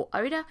or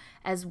odor,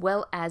 as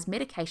well as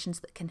medications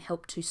that can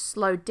help to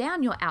slow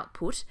down your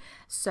output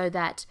so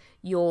that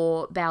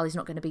your bowel is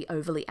not going to be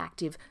overly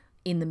active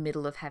in the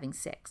middle of having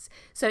sex.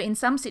 So in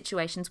some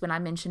situations, when I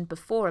mentioned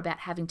before about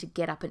having to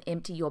get up and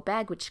empty your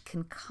bag, which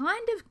can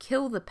kind of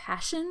kill the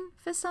passion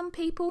for some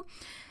people,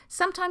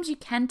 sometimes you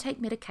can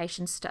take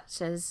medications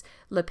such as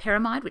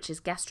loperamide, which is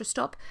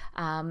gastrostop,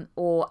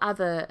 or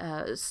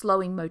other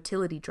slowing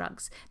motility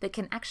drugs that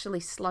can actually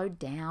slow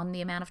down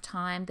the amount of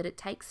time that it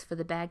takes for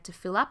the bag to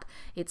fill up.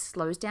 It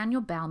slows down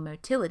your bowel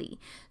motility.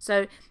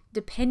 So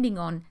depending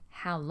on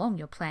how long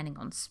you're planning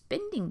on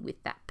spending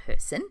with that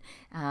person,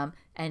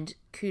 and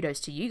kudos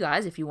to you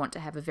guys if you want to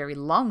have a very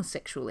long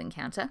sexual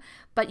encounter,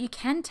 but you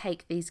can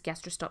take these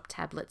gastrostop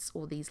tablets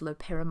or these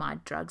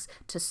loperamide drugs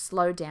to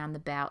slow down the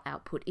bowel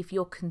output if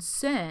you're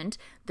concerned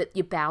that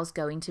your bowel's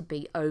going to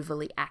be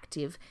overly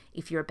active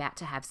if you're about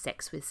to have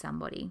sex with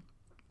somebody.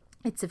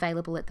 It's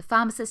available at the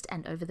pharmacist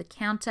and over the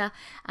counter.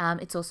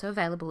 It's also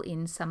available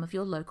in some of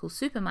your local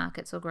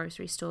supermarkets or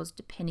grocery stores,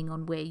 depending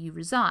on where you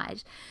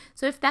reside.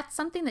 So if that's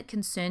something that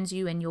concerns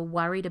you and you're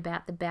worried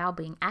about the bowel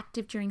being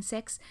active during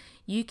sex,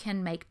 you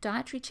can make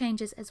dietary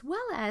changes as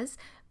well as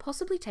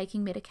possibly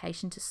taking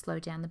medication to slow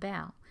down the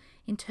bowel.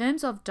 In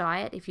terms of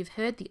diet, if you've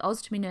heard the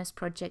Ostomy Nurse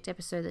Project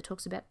episode that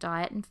talks about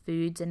diet and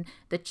foods and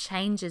the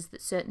changes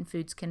that certain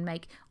foods can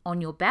make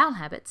on your bowel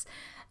habits,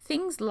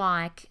 things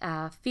like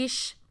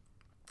fish,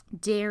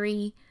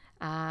 dairy,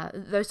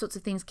 those sorts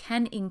of things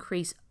can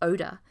increase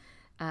odor,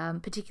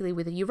 particularly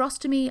with a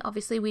urostomy.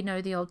 Obviously, we know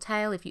the old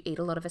tale. If you eat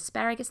a lot of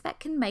asparagus, that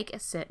can make a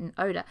certain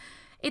odor.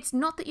 It's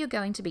not that you're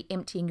going to be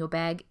emptying your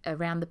bag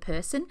around the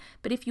person,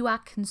 but if you are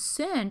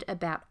concerned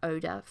about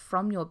odor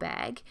from your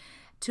bag,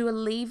 to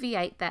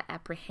alleviate that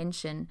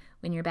apprehension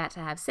when you're about to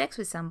have sex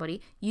with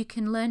somebody, you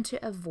can learn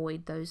to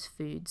avoid those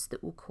foods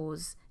that will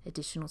cause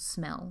additional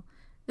smell.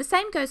 The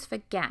same goes for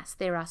gas.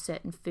 There are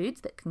certain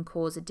foods that can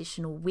cause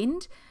additional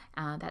wind.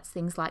 That's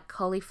things like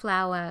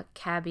cauliflower,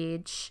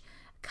 cabbage,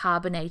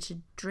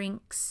 carbonated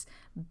drinks,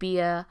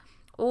 beer,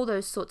 all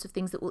those sorts of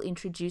things that will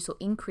introduce or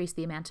increase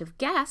the amount of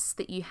gas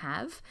that you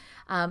have.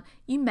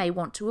 You may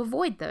want to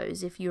avoid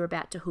those if you're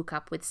about to hook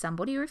up with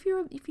somebody, or if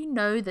you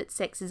know that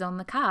sex is on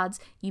the cards,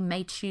 you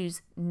may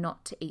choose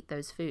not to eat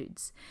those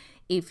foods.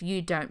 If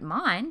you don't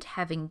mind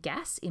having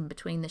gas in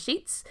between the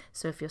sheets,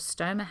 so if your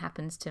stoma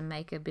happens to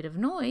make a bit of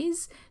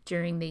noise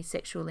during these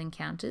sexual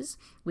encounters,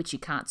 which you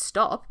can't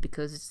stop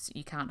because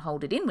you can't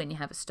hold it in when you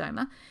have a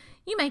stoma,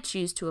 you may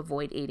choose to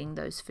avoid eating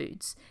those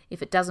foods.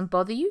 If it doesn't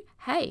bother you,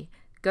 hey,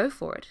 go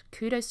for it.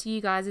 Kudos to you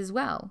guys as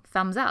well.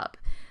 Thumbs up.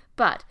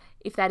 But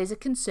if that is a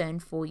concern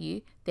for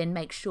you, then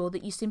make sure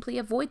that you simply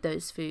avoid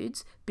those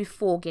foods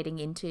before getting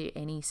into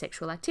any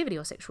sexual activity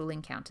or sexual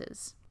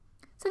encounters.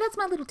 So that's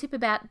my little tip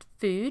about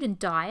food and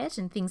diet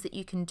and things that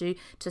you can do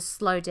to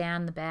slow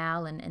down the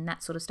bowel and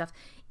that sort of stuff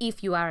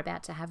if you are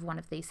about to have one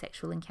of these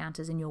sexual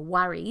encounters and you're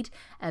worried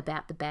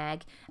about the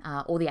bag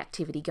or the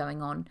activity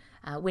going on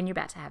when you're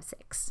about to have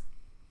sex.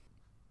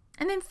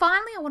 And then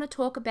finally, I want to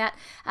talk about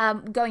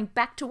going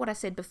back to what I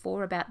said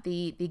before about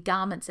the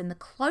garments and the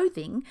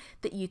clothing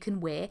that you can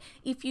wear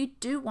if you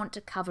do want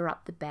to cover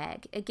up the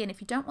bag. Again,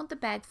 if you don't want the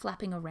bag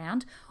flapping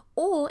around,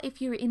 or if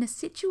you're in a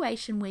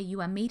situation where you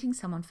are meeting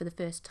someone for the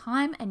first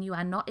time and you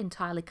are not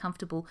entirely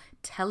comfortable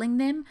telling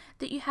them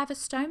that you have a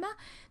stoma,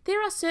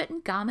 there are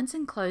certain garments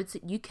and clothes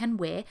that you can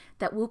wear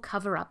that will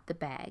cover up the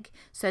bag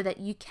so that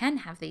you can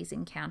have these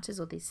encounters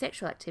or these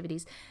sexual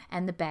activities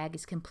and the bag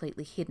is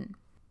completely hidden.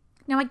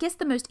 Now, I guess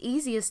the most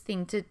easiest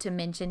thing to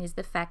mention is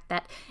the fact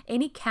that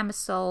any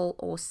camisole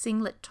or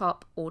singlet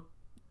top or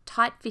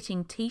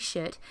tight-fitting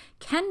t-shirt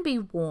can be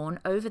worn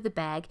over the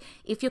bag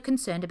if you're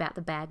concerned about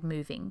the bag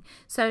moving.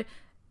 So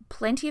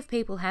plenty of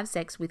people have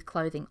sex with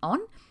clothing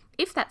on.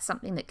 If that's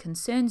something that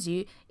concerns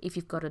you, if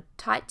you've got a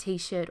tight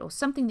t-shirt or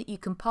something that you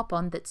can pop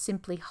on that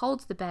simply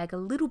holds the bag a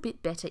little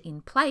bit better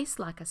in place,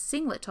 like a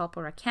singlet top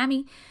or a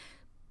cami,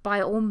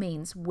 by all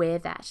means wear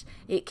that.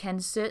 It can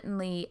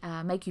certainly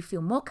make you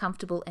feel more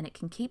comfortable and it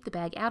can keep the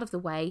bag out of the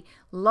way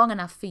long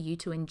enough for you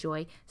to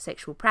enjoy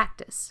sexual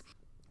practice.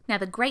 Now,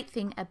 the great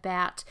thing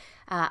about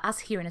us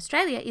here in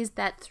Australia is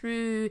that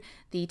through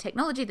the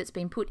technology that's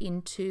been put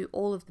into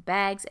all of the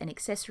bags and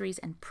accessories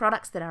and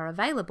products that are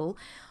available,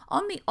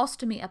 on the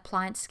ostomy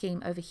appliance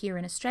scheme over here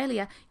in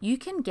Australia, you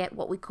can get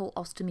what we call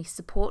ostomy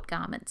support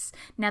garments.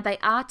 Now, they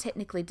are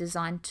technically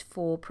designed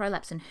for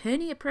prolapse and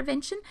hernia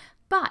prevention,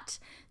 but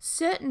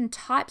certain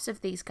types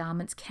of these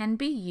garments can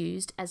be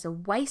used as a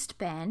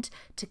waistband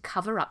to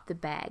cover up the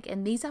bag,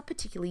 and these are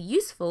particularly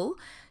useful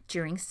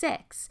during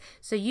sex.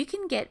 So you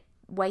can get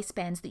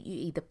waistbands that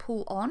you either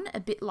pull on, a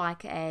bit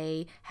like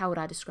how would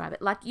I describe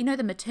it? Like, you know,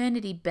 the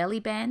maternity belly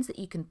bands that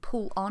you can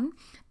pull on.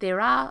 There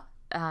are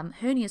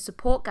hernia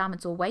support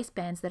garments or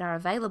waistbands that are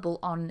available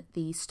on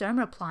the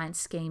stoma appliance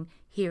scheme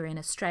here in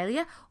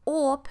Australia,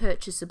 or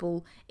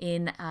purchasable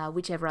in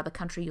whichever other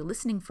country you're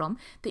listening from,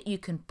 that you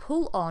can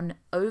pull on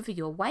over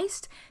your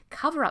waist,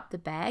 cover up the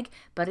bag,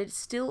 but it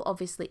still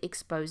obviously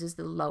exposes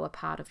the lower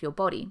part of your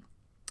body.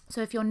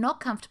 So if you're not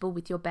comfortable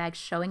with your bag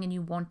showing and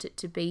you want it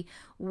to be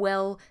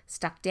well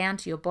stuck down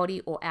to your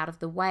body or out of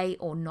the way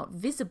or not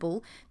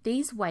visible,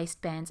 these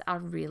waistbands are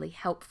really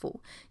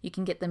helpful. You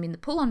can get them in the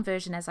pull-on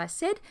version, as I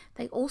said.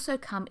 They also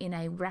come in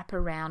a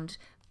wraparound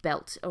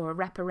belt or a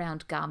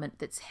wraparound garment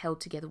that's held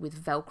together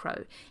with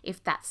Velcro.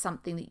 If that's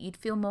something that you'd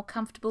feel more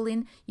comfortable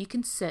in, you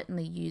can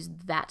certainly use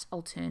that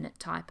alternate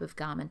type of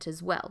garment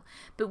as well.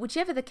 But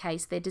whichever the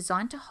case, they're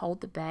designed to hold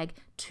the bag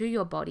to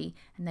your body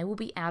and they will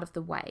be out of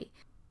the way.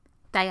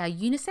 They are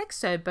unisex,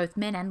 so both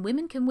men and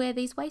women can wear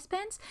these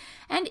waistbands.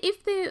 And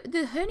if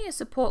the hernia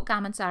support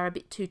garments are a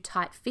bit too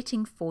tight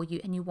fitting for you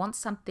and you want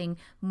something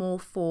more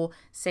for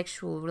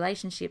sexual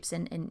relationships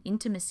and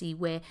intimacy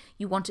where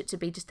you want it to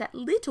be just that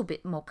little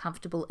bit more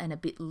comfortable and a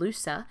bit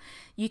looser,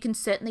 you can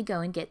certainly go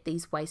and get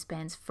these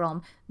waistbands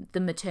from the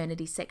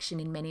maternity section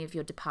in many of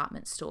your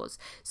department stores.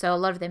 So a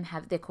lot of them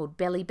they're called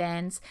belly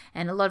bands,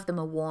 and a lot of them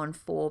are worn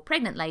for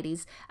pregnant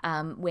ladies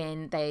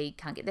when they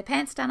can't get their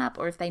pants done up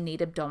or if they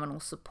need abdominal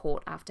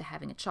support after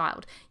having a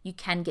child. You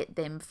can get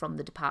them from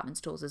the department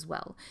stores as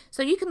well.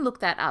 So you can look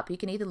that up. You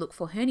can either look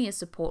for hernia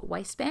support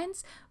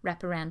waistbands,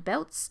 wraparound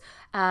belts.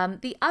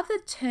 The other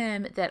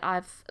term that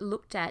I've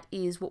looked at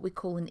is what we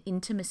call an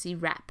intimacy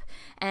wrap.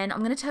 And I'm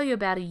going to tell you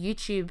about a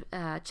YouTube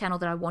channel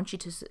that I want you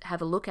to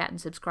have a look at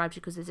and subscribe to,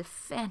 because there's a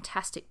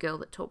fantastic girl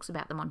that talks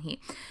about them on here.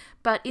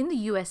 But in the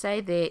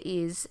USA, there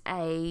is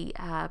a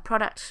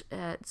product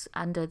it's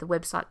under the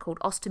website called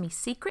Ostomy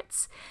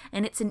Secrets,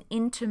 and it's an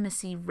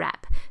intimacy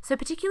wrap. So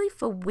particularly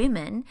for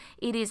women,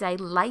 it is a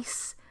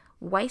lace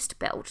waist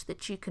belt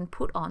that you can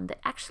put on that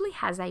actually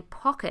has a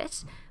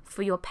pocket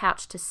for your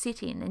pouch to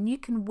sit in, and you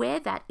can wear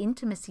that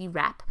intimacy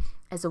wrap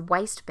as a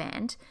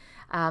waistband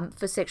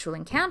for sexual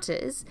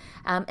encounters,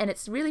 and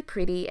it's really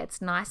pretty,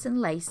 it's nice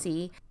and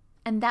lacy,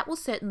 and that will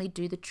certainly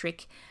do the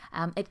trick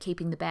at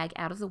keeping the bag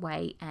out of the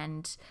way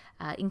and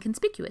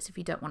inconspicuous if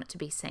you don't want it to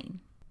be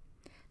seen.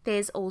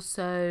 There's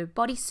also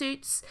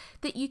bodysuits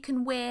that you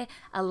can wear,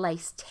 a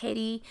lace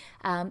teddy.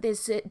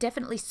 There's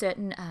definitely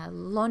certain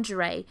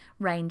lingerie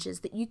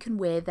ranges that you can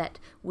wear that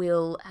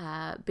will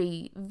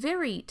be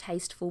very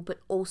tasteful but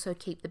also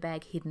keep the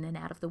bag hidden and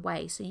out of the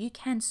way. So you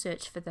can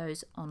search for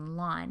those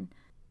online.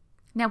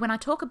 Now, when I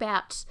talk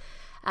about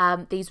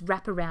these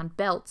wraparound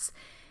belts,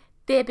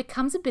 there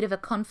becomes a bit of a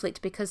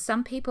conflict because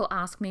some people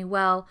ask me,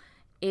 well,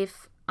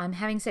 if I'm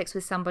having sex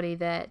with somebody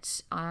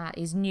that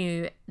is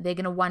new, they're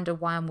going to wonder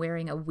why I'm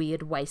wearing a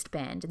weird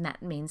waistband, and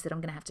that means that I'm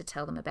going to have to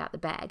tell them about the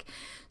bag.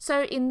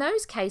 So in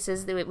those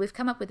cases, we've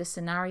come up with a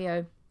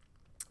scenario,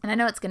 and I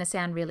know it's going to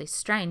sound really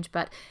strange,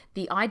 but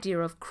the idea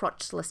of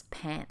crotchless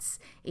pants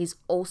is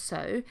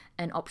also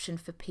an option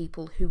for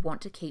people who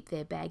want to keep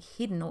their bag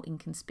hidden or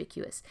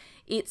inconspicuous.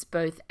 It's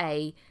both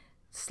a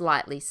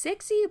slightly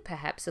sexy,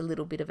 perhaps a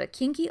little bit of a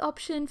kinky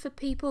option for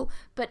people,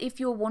 but if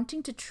you're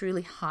wanting to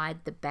truly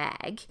hide the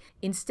bag,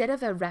 instead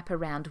of a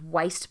wraparound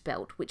waist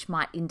belt, which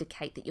might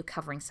indicate that you're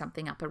covering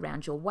something up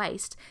around your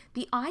waist,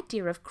 the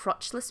idea of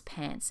crotchless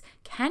pants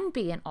can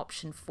be an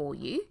option for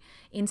you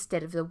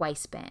instead of the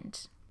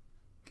waistband.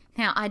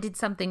 Now, I did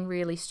something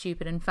really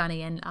stupid and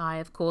funny, and I,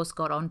 of course,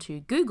 got onto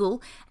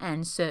Google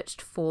and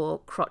searched for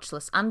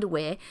crotchless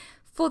underwear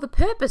for the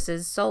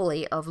purposes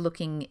solely of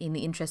looking in the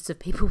interests of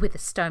people with a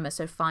stoma,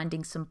 so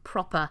finding some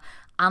proper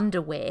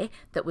underwear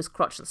that was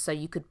crotchless, so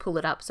you could pull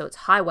it up, so it's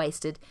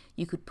high-waisted,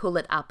 you could pull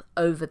it up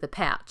over the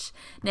pouch.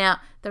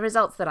 Now, the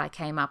results that I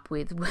came up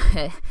with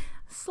were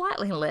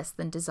slightly less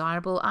than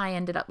desirable. I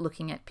ended up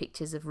looking at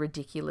pictures of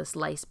ridiculous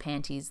lace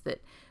panties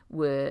that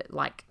were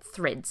like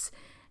threads,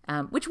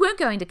 which weren't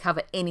going to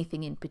cover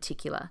anything in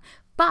particular.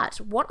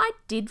 But what I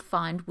did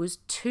find was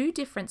two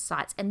different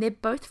sites, and they're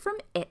both from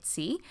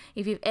Etsy.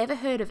 If you've ever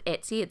heard of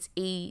Etsy, it's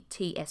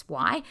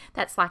ETSY.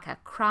 That's like a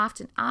craft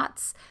and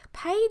arts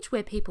page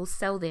where people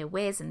sell their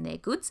wares and their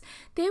goods.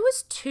 There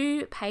was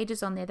two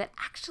pages on there that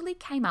actually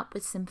came up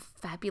with some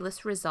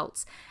fabulous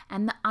results,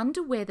 and the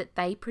underwear that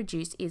they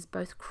produce is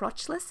both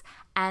crotchless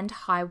and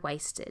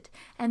high-waisted,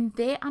 and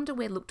their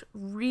underwear looked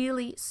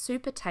really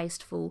super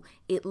tasteful.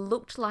 It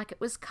looked like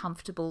it was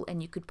comfortable,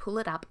 and you could pull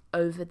it up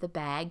over the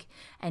bag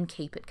and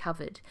keep it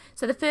covered.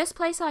 So the first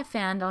place I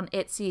found on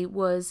Etsy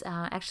was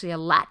actually a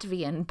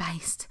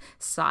Latvian-based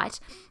site,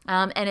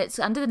 and it's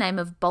under the name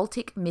of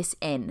Baltic Miss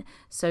N.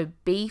 So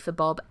B for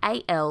Bob,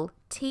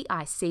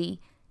 ALTICMISSN.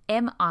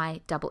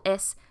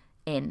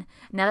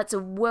 Now that's a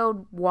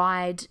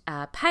worldwide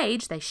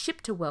page. They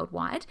ship to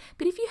worldwide.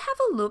 But if you have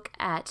a look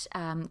at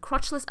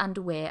crotchless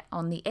underwear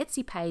on the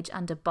Etsy page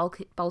under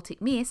Baltic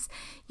Miss,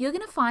 you're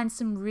going to find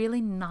some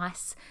really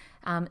nice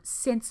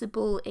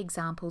sensible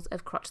examples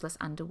of crotchless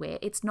underwear.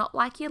 It's not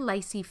like your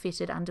lacy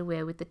fitted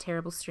underwear with the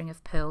terrible string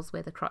of pearls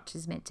where the crotch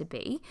is meant to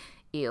be.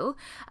 Ew.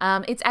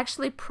 It's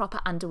actually proper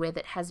underwear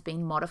that has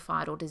been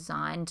modified or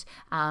designed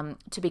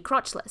to be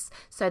crotchless,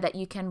 so that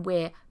you can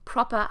wear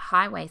proper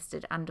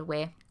high-waisted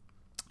underwear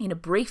in a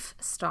brief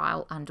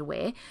style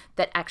underwear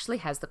that actually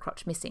has the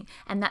crotch missing.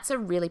 And that's a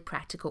really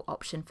practical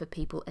option for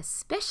people,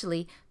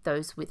 especially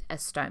those with a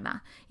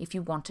stoma, if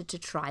you wanted to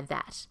try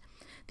that.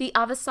 The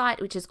other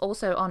site, which is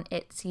also on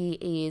Etsy,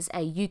 is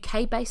a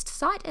UK-based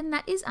site, and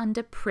that is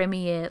under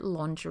Premier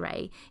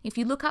Lingerie. If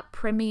you look up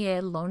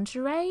Premier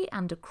Lingerie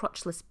under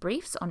crotchless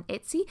briefs on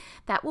Etsy,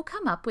 that will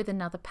come up with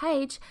another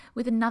page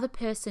with another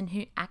person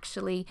who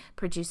actually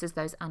produces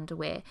those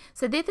underwear.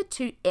 So they're the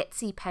two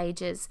Etsy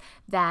pages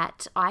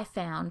that I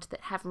found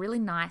that have really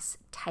nice,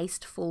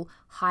 tasteful,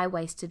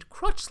 high-waisted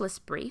crotchless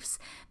briefs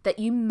that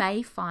you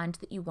may find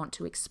that you want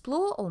to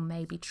explore, or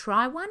maybe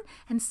try one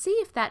and see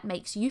if that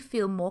makes you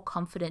feel more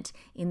confident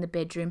in the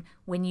bedroom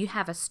when you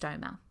have a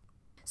stoma.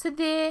 So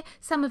they're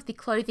some of the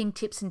clothing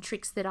tips and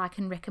tricks that I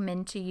can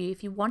recommend to you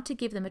if you want to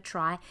give them a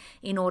try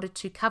in order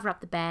to cover up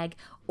the bag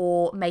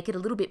or make it a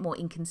little bit more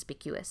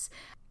inconspicuous.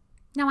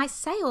 Now, I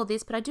say all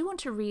this, but I do want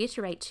to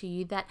reiterate to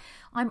you that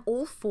I'm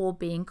all for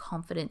being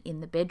confident in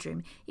the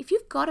bedroom. If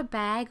you've got a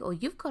bag or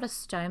you've got a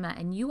stoma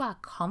and you are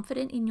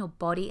confident in your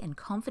body and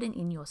confident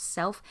in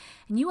yourself,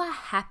 and you are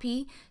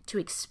happy to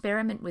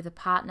experiment with a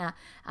partner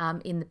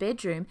in the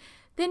bedroom,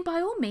 then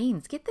by all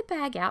means, get the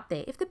bag out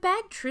there. If the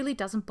bag truly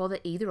doesn't bother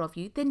either of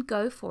you, then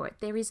go for it.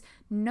 There is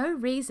no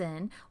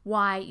reason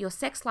why your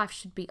sex life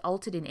should be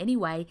altered in any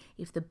way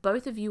if the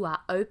both of you are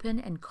open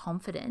and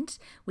confident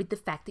with the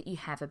fact that you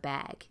have a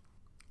bag.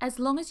 As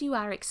long as you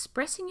are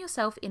expressing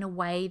yourself in a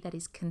way that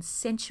is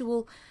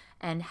consensual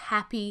and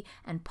happy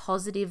and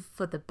positive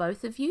for the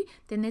both of you,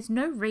 then there's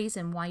no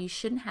reason why you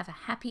shouldn't have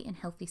a happy and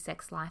healthy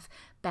sex life,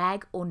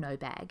 bag or no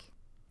bag.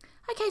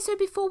 Okay, so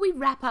before we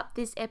wrap up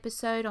this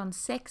episode on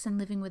sex and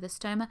living with a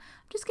stoma,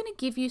 I'm just going to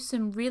give you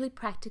some really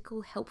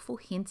practical, helpful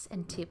hints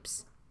and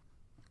tips.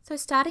 So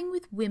starting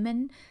with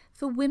women,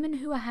 for women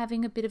who are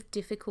having a bit of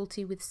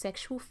difficulty with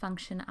sexual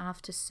function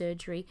after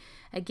surgery,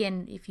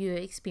 again, if you're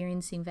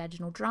experiencing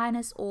vaginal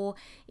dryness or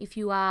if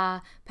you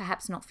are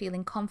perhaps not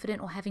feeling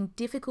confident or having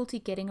difficulty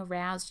getting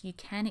aroused, you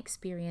can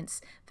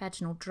experience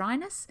vaginal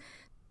dryness.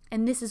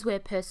 And this is where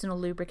personal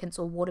lubricants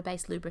or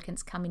water-based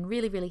lubricants come in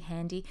really, really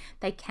handy.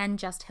 They can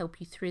just help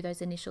you through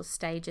those initial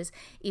stages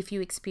if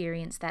you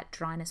experience that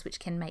dryness, which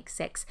can make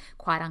sex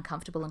quite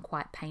uncomfortable and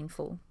quite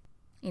painful.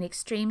 In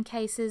extreme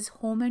cases,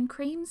 hormone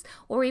creams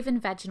or even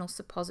vaginal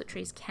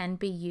suppositories can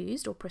be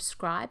used or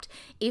prescribed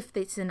if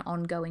it's an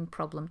ongoing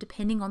problem.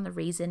 Depending on the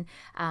reason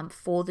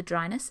for the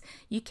dryness,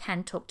 you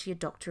can talk to your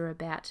doctor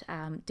about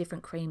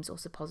different creams or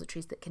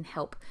suppositories that can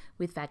help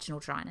with vaginal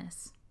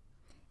dryness.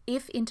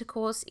 If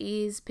intercourse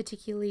is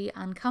particularly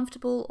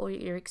uncomfortable or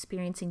you're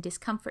experiencing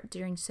discomfort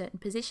during certain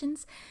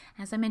positions,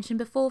 as I mentioned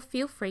before,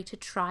 feel free to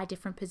try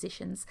different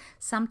positions.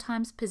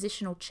 Sometimes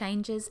positional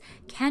changes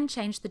can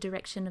change the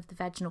direction of the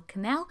vaginal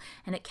canal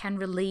and it can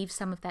relieve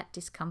some of that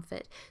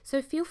discomfort. So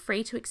feel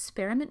free to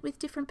experiment with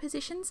different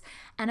positions.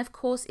 And of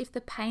course, if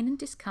the pain and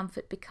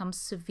discomfort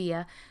becomes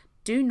severe,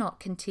 do not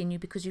continue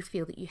because you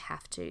feel that you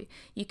have to.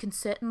 You can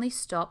certainly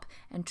stop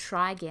and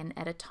try again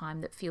at a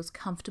time that feels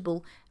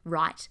comfortable,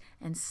 right,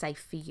 and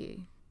safe for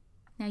you.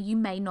 Now, you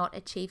may not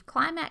achieve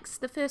climax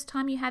the first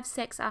time you have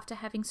sex after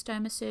having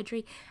stoma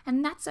surgery,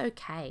 and that's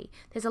okay.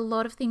 There's a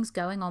lot of things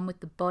going on with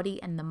the body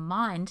and the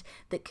mind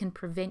that can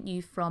prevent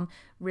you from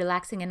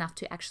relaxing enough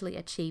to actually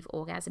achieve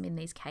orgasm in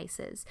these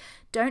cases.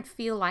 Don't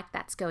feel like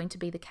that's going to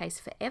be the case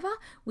forever.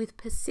 With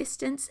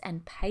persistence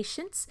and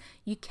patience,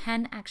 you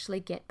can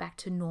actually get back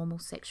to normal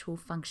sexual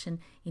function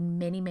in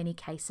many, many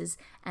cases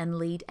and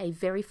lead a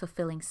very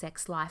fulfilling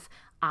sex life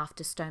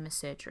after stoma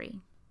surgery.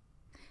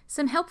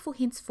 Some helpful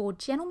hints for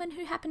gentlemen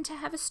who happen to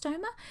have a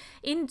stoma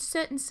in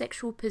certain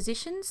sexual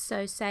positions.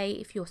 So say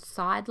if you're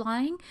side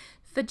lying,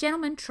 for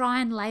gentlemen, try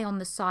and lay on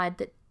the side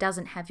that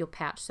doesn't have your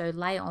pouch. So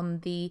lay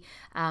on the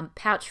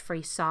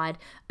pouch-free side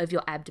of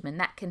your abdomen.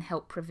 That can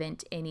help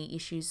prevent any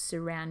issues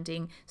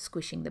surrounding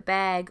squishing the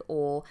bag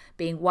or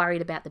being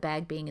worried about the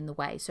bag being in the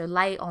way. So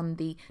lay on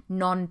the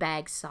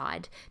non-bag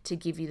side to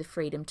give you the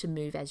freedom to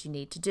move as you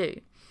need to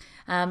do.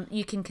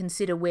 You can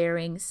consider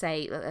wearing,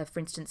 say, for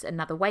instance,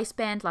 another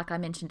waistband, like I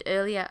mentioned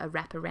earlier, a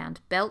wraparound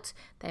belt.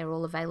 They are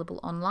all available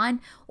online,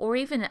 or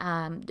even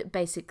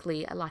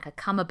basically like a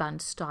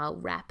cummerbund style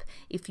wrap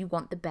if you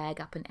want the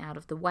bag up and out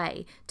of the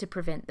way to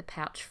prevent the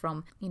pouch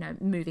from,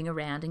 moving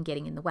around and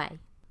getting in the way.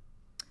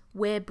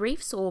 Wear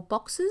briefs or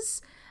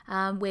boxes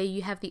where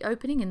you have the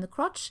opening in the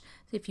crotch.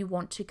 So if you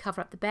want to cover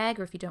up the bag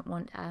or if you don't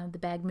want the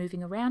bag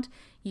moving around,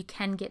 you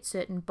can get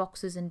certain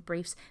boxes and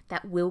briefs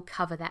that will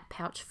cover that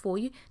pouch for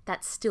you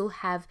that still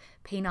have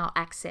penile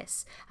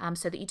access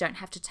so that you don't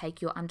have to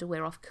take your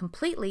underwear off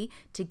completely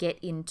to get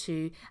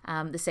into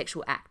the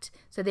sexual act.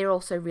 So they're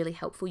also really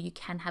helpful. You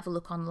can have a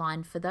look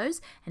online for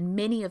those, and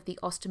many of the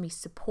ostomy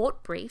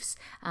support briefs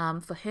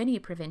for hernia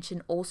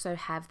prevention also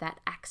have that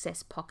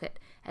access pocket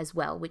as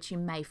well, which you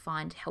may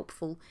find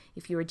helpful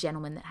if you're a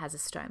gentleman that has a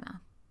stoma.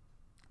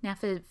 Now,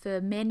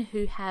 for men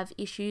who have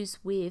issues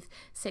with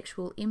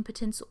sexual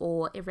impotence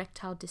or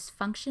erectile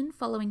dysfunction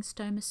following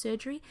stoma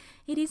surgery,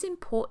 it is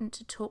important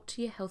to talk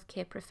to your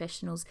healthcare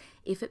professionals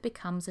if it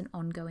becomes an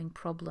ongoing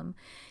problem.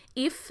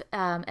 If,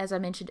 as I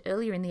mentioned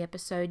earlier in the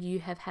episode, you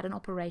have had an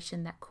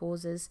operation that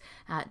causes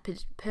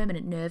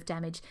permanent nerve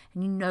damage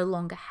and you no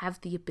longer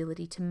have the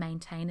ability to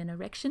maintain an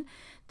erection,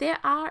 there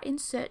are in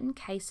certain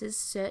cases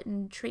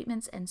certain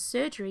treatments and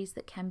surgeries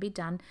that can be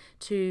done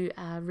to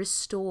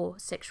restore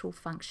sexual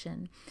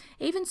function.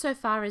 Even so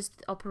far as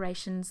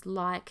operations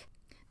like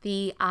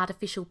the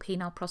artificial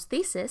penile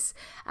prosthesis,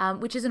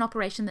 which is an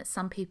operation that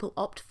some people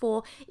opt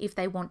for if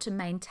they want to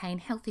maintain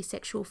healthy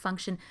sexual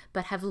function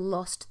but have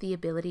lost the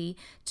ability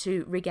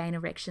to regain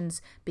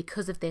erections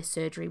because of their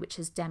surgery, which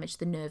has damaged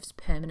the nerves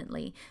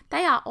permanently.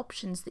 They are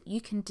options that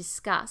you can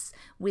discuss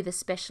with a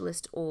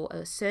specialist or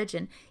a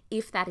surgeon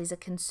if that is a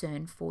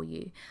concern for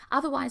you.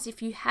 Otherwise,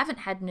 if you haven't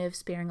had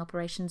nerve-sparing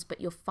operations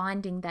but you're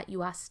finding that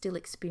you are still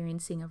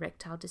experiencing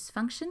erectile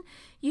dysfunction,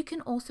 you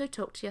can also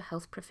talk to your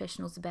health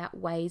professionals about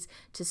ways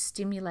to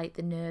stimulate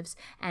the nerves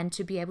and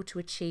to be able to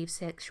achieve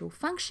sexual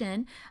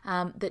function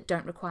that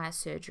don't require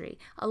surgery.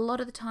 A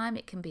lot of the time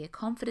it can be a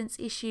confidence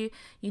issue.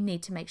 You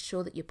need to make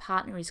sure that your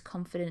partner is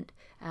confident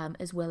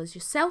as well as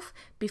yourself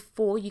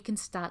before you can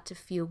start to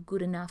feel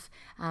good enough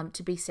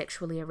to be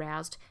sexually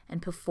aroused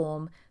and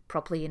perform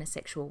properly in a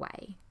sexual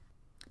way.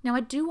 Now, I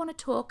do want to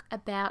talk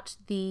about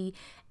the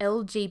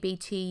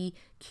LGBTQA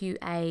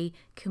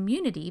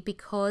community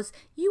because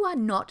you are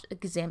not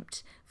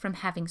exempt from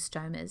having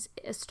stomas.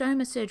 A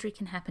stoma surgery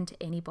can happen to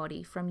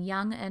anybody, from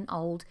young and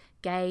old,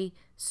 gay,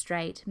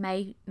 straight,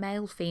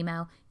 male,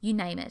 female, you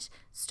name it.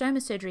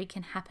 Stoma surgery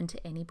can happen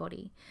to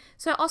anybody.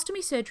 So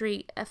ostomy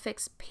surgery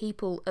affects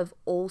people of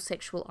all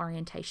sexual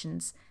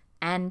orientations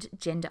and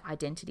gender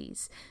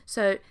identities.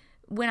 So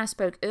when I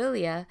spoke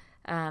earlier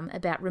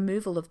about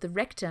removal of the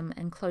rectum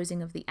and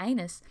closing of the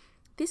anus,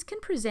 this can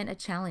present a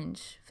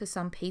challenge for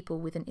some people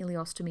with an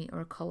ileostomy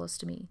or a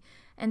colostomy.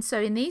 And so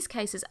in these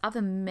cases,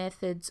 other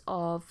methods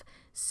of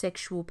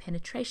sexual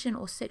penetration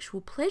or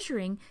sexual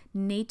pleasuring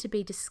need to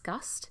be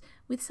discussed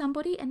with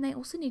somebody, and they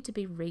also need to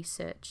be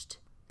researched,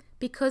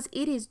 because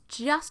it is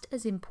just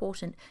as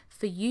important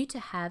for you to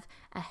have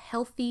a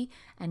healthy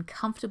and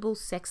comfortable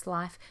sex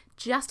life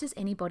just as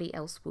anybody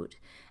else would.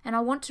 And I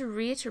want to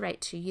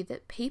reiterate to you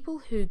that people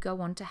who go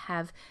on to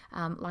have,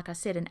 like I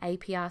said, an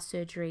APR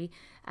surgery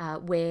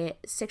where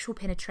sexual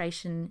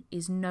penetration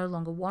is no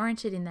longer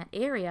warranted in that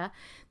area,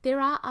 there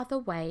are other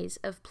ways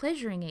of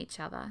pleasuring each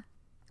other.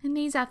 And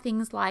these are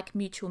things like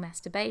mutual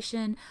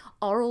masturbation,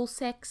 oral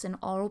sex and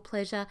oral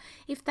pleasure.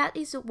 If that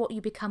is what you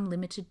become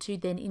limited to,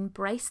 then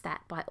embrace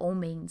that by all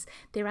means.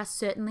 There are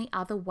certainly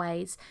other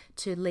ways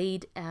to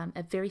lead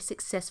a very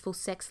successful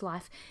sex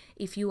life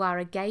if you are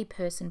a gay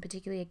person,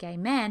 particularly a gay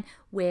man,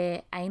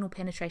 where anal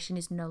penetration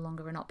is no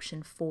longer an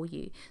option for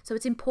you. So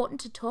it's important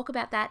to talk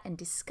about that and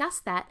discuss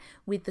that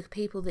with the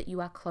people that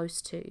you are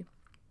close to.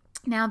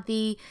 Now,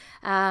 here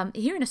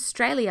in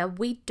Australia,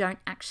 we don't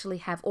actually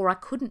have, or I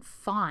couldn't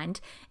find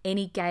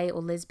any gay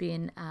or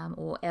lesbian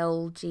or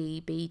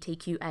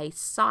LGBTQA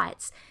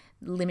sites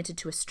limited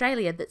to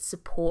Australia that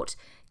support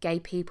gay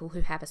people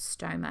who have a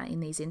stoma in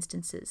these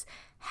instances.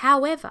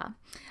 However,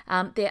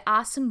 there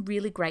are some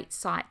really great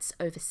sites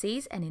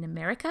overseas and in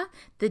America.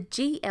 The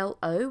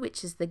GLO,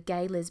 which is the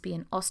Gay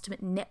Lesbian Ostomy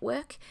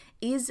Network,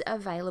 is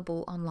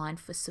available online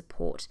for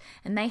support.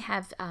 And they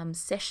have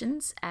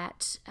sessions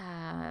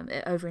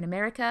over in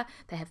America.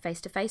 They have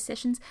face-to-face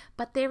sessions,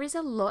 but there is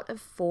a lot of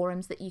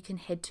forums that you can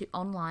head to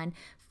online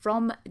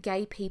from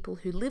gay people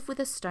who live with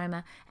a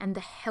stoma and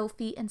the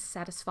healthy and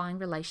satisfying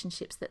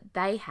relationships that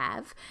they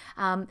have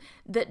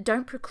that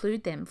don't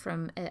preclude them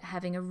from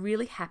having a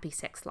really happy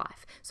sex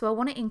life. So I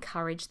want to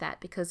encourage that,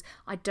 because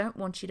I don't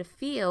want you to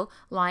feel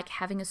like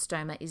having a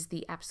stoma is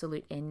the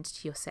absolute end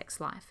to your sex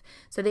life.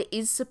 So there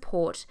is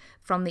support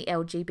from the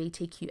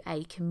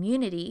LGBTQA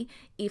community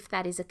if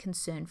that is a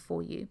concern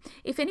for you.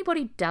 If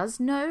anybody does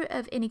know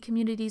of any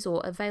communities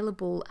or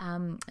available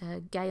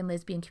gay and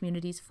lesbian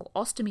communities for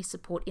ostomy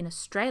support in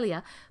Australia,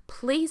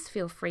 please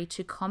feel free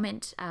to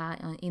comment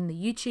in the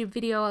YouTube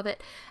video of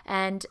it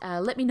and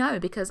let me know,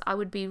 because I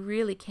would be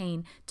really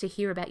keen to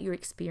hear about your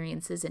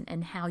experiences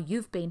and how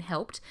you've been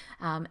helped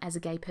as a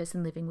gay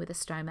person living with a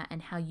stoma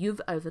and how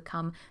you've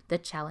overcome the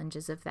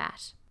challenges of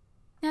that.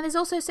 Now, there's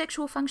also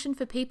sexual function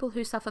for people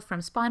who suffer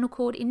from spinal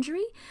cord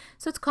injury.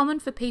 So it's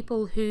common for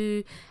people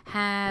who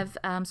have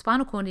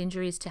spinal cord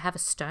injuries to have a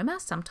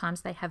stoma.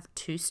 Sometimes they have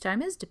two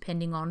stomas,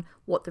 depending on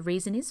what the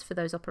reason is for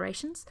those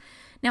operations.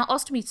 Now,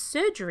 ostomy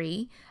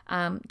surgery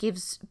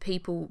gives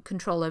people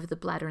control over the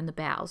bladder and the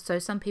bowels. So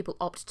some people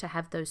opt to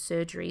have those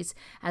surgeries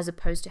as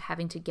opposed to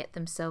having to get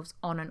themselves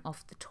on and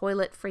off the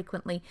toilet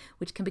frequently,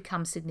 which can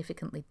become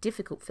significantly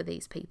difficult for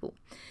these people.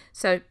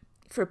 So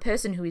for a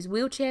person who is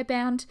wheelchair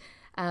bound,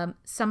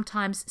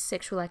 sometimes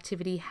sexual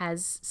activity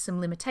has some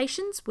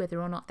limitations,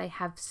 whether or not they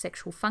have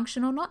sexual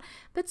function or not,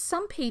 but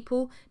some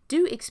people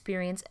do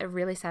experience a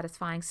really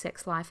satisfying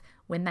sex life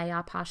when they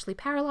are partially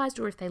paralyzed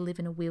or if they live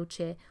in a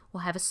wheelchair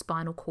or have a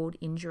spinal cord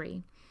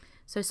injury.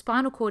 So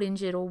spinal cord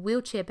injured or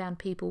wheelchair bound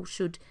people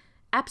should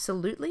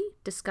absolutely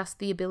discuss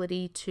the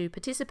ability to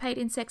participate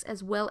in sex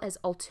as well as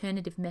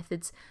alternative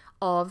methods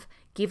of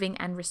giving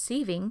and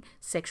receiving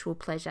sexual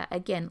pleasure.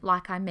 Again,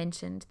 like I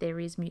mentioned, there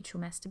is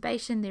mutual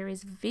masturbation, there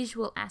is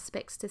visual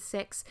aspects to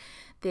sex,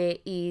 there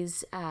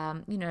is,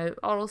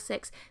 oral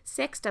sex.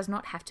 Sex does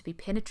not have to be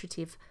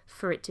penetrative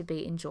for it to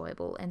be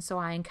enjoyable. And so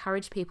I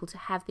encourage people to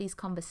have these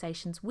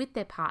conversations with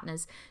their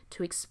partners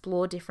to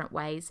explore different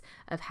ways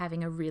of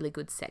having a really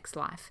good sex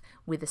life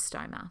with a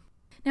stoma.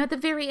 Now, at the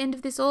very end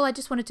of this all, I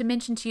just wanted to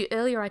mention to you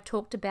earlier, I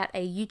talked about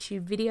a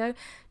YouTube video.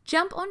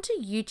 Jump onto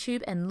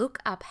YouTube and look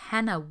up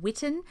Hannah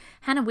Witten.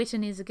 Hannah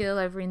Witten is a girl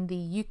over in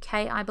the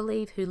UK, I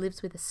believe, who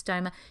lives with a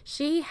stoma.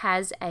 She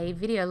has a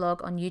video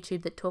log on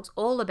YouTube that talks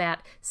all about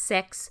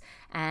sex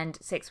and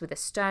sex with a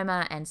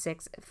stoma and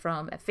sex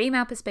from a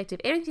female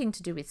perspective, everything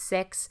to do with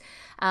sex.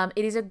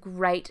 It is a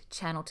great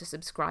channel to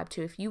subscribe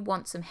to if you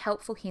want some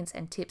helpful hints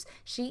and tips.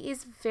 She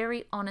is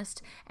very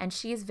honest and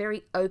she is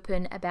very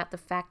open about the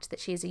fact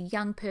that she is a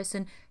young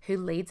person who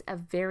leads a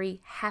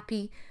very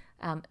happy,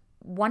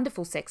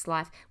 wonderful sex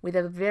life with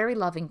a very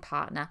loving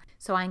partner.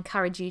 So I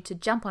encourage you to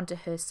jump onto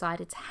her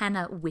site. It's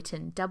Hannah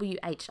Witten,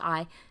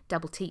 WHITTON,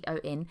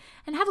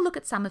 and have a look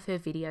at some of her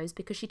videos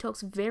because she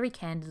talks very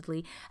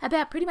candidly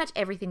about pretty much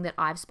everything that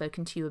I've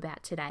spoken to you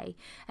about today.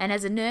 And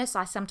as a nurse,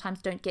 I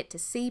sometimes don't get to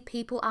see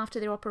people after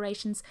their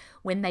operations.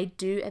 When they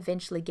do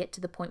eventually get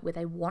to the point where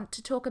they want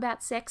to talk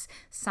about sex,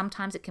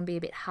 sometimes it can be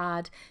a bit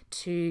hard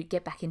to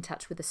get back in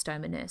touch with a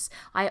stoma nurse.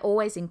 I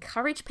always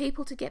encourage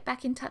people to get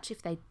back in touch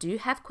if they do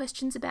have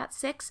questions about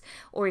sex,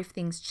 or if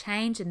things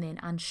change and they're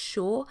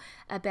unsure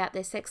about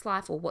their sex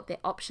life or what their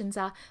options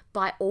are.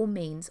 By all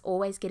means,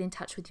 always get in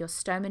touch with your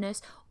stoma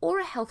nurse or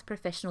a health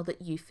professional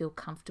that you feel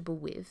comfortable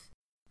with.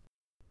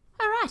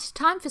 All right,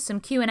 time for some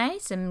Q&A,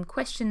 some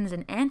questions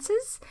and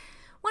answers.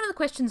 One of the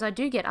questions I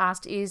do get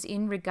asked is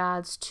in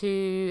regards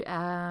to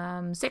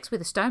sex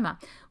with a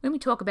stoma. When we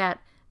talk about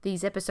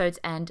these episodes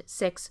and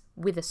sex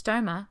with a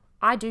stoma,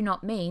 I do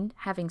not mean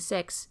having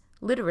sex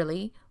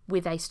literally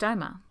with a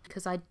stoma,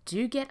 because I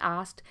do get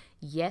asked,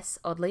 yes,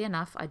 oddly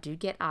enough, I do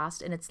get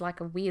asked, and it's like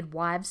a weird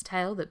wives'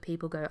 tale that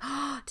people go,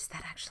 oh, does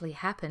that actually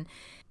happen?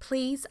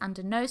 Please,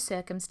 under no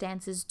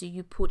circumstances do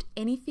you put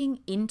anything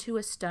into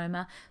a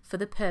stoma for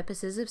the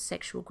purposes of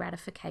sexual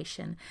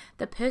gratification.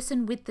 The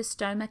person with the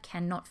stoma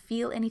cannot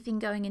feel anything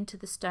going into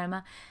the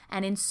stoma,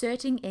 and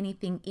inserting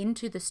anything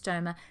into the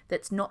stoma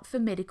that's not for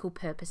medical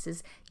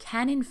purposes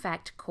can in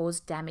fact cause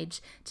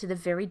damage to the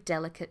very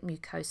delicate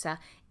mucosa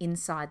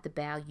inside the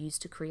bowel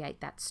used to create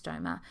that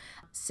stoma.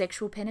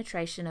 Sexual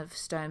penetration of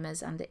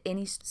stomas under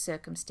any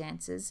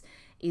circumstances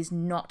is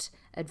not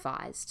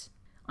advised.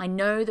 I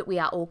know that we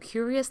are all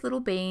curious little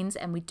beings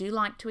and we do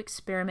like to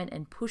experiment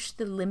and push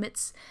the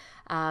limits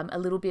a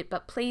little bit,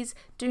 but please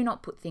do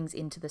not put things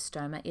into the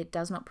stoma. It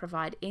does not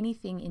provide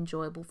anything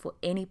enjoyable for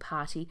any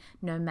party,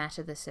 no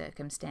matter the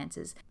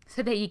circumstances.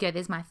 So there you go,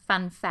 there's my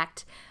fun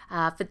fact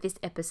for this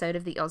episode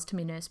of the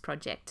Ostomy Nurse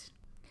Project.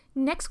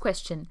 Next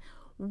question.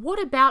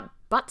 What about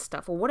butt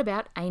stuff, or what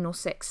about anal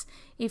sex?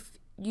 If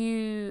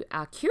you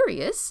are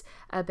curious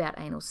about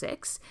anal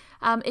sex,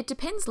 it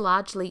depends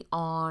largely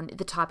on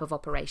the type of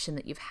operation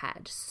that you've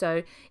had.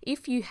 So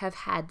if you have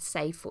had,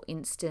 say, for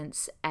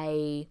instance,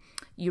 a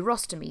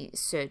urostomy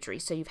surgery,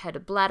 so you've had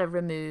a bladder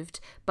removed,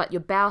 but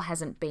your bowel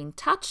hasn't been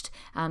touched,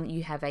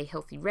 you have a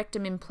healthy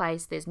rectum in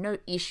place, there's no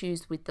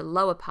issues with the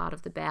lower part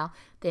of the bowel,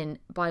 then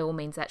by all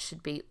means that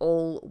should be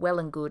all well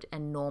and good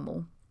and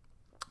normal.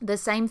 The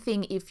same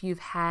thing if you've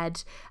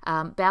had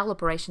bowel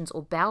operations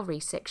or bowel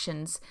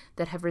resections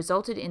that have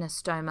resulted in a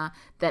stoma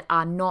that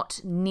are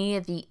not near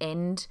the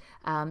end,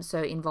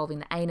 so involving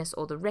the anus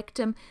or the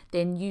rectum,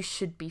 then you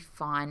should be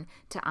fine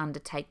to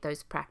undertake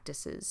those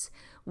practices.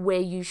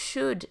 Where you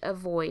should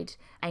avoid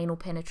anal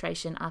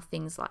penetration are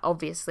things like,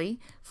 obviously,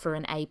 for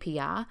an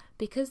APR,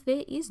 because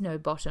there is no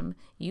bottom.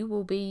 You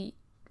will be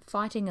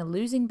fighting a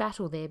losing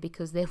battle there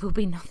because there will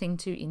be nothing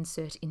to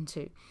insert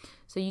into.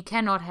 So you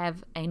cannot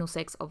have anal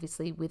sex,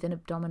 obviously, with an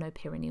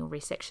abdominoperineal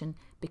resection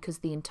because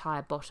the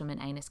entire bottom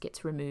and anus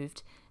gets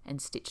removed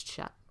and stitched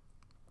shut.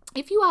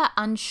 If you are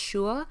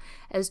unsure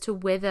as to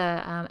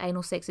whether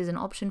anal sex is an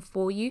option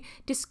for you,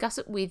 discuss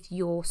it with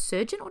your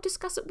surgeon or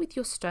discuss it with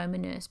your stoma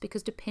nurse,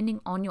 because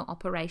depending on your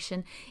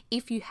operation,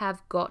 if you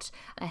have got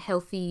a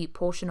healthy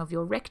portion of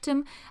your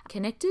rectum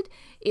connected,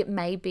 it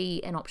may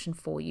be an option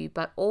for you,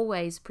 but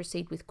always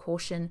proceed with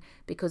caution,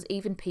 because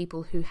even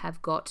people who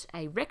have got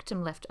a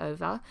rectum left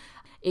over,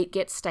 it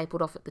gets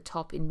stapled off at the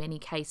top in many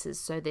cases.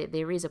 So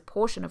there is a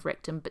portion of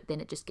rectum, but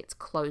then it just gets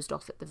closed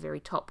off at the very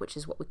top, which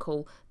is what we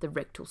call the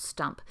rectal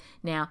stump.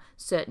 Now,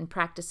 certain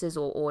practices,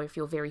 or if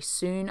you're very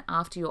soon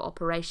after your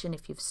operation,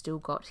 if you've still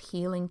got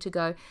healing to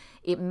go,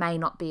 it may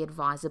not be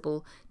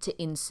advisable to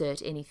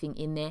insert anything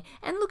in there.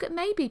 And look, it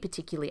may be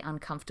particularly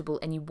uncomfortable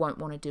and you won't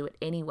want to do it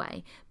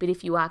anyway. But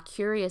if you are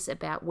curious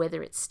about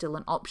whether it's still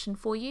an option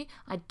for you,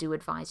 I do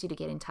advise you to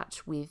get in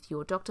touch with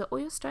your doctor or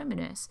your stoma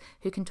nurse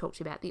who can talk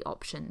to you about the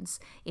options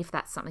if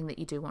that's something that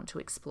you do want to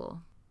explore.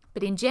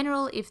 But in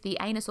general, if the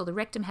anus or the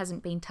rectum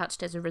hasn't been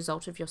touched as a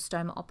result of your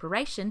stoma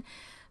operation,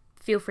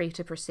 feel free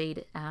to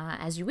proceed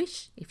as you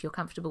wish if you're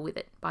comfortable with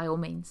it, by all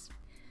means.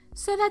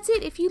 So that's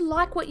it. If you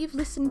like what you've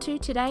listened to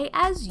today,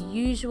 as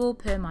usual,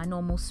 per my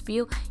normal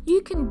spiel,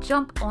 you can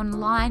jump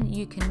online,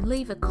 you can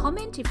leave a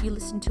comment if you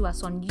listen to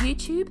us on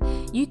YouTube,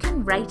 you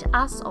can rate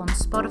us on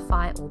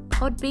Spotify or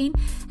Podbean,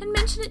 and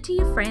mention it to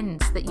your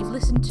friends that you've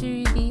listened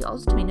to the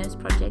Ostomy Nurse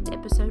Project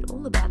episode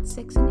all about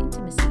sex and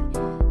intimacy.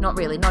 Not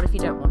really, not if you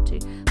don't want to.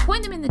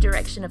 Point them in the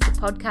direction of the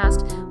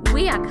podcast.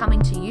 We are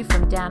coming to you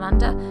from down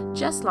under,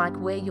 just like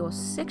where your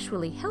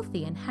sexually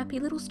healthy and happy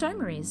little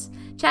stoma is.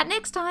 Chat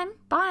next time.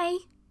 Bye.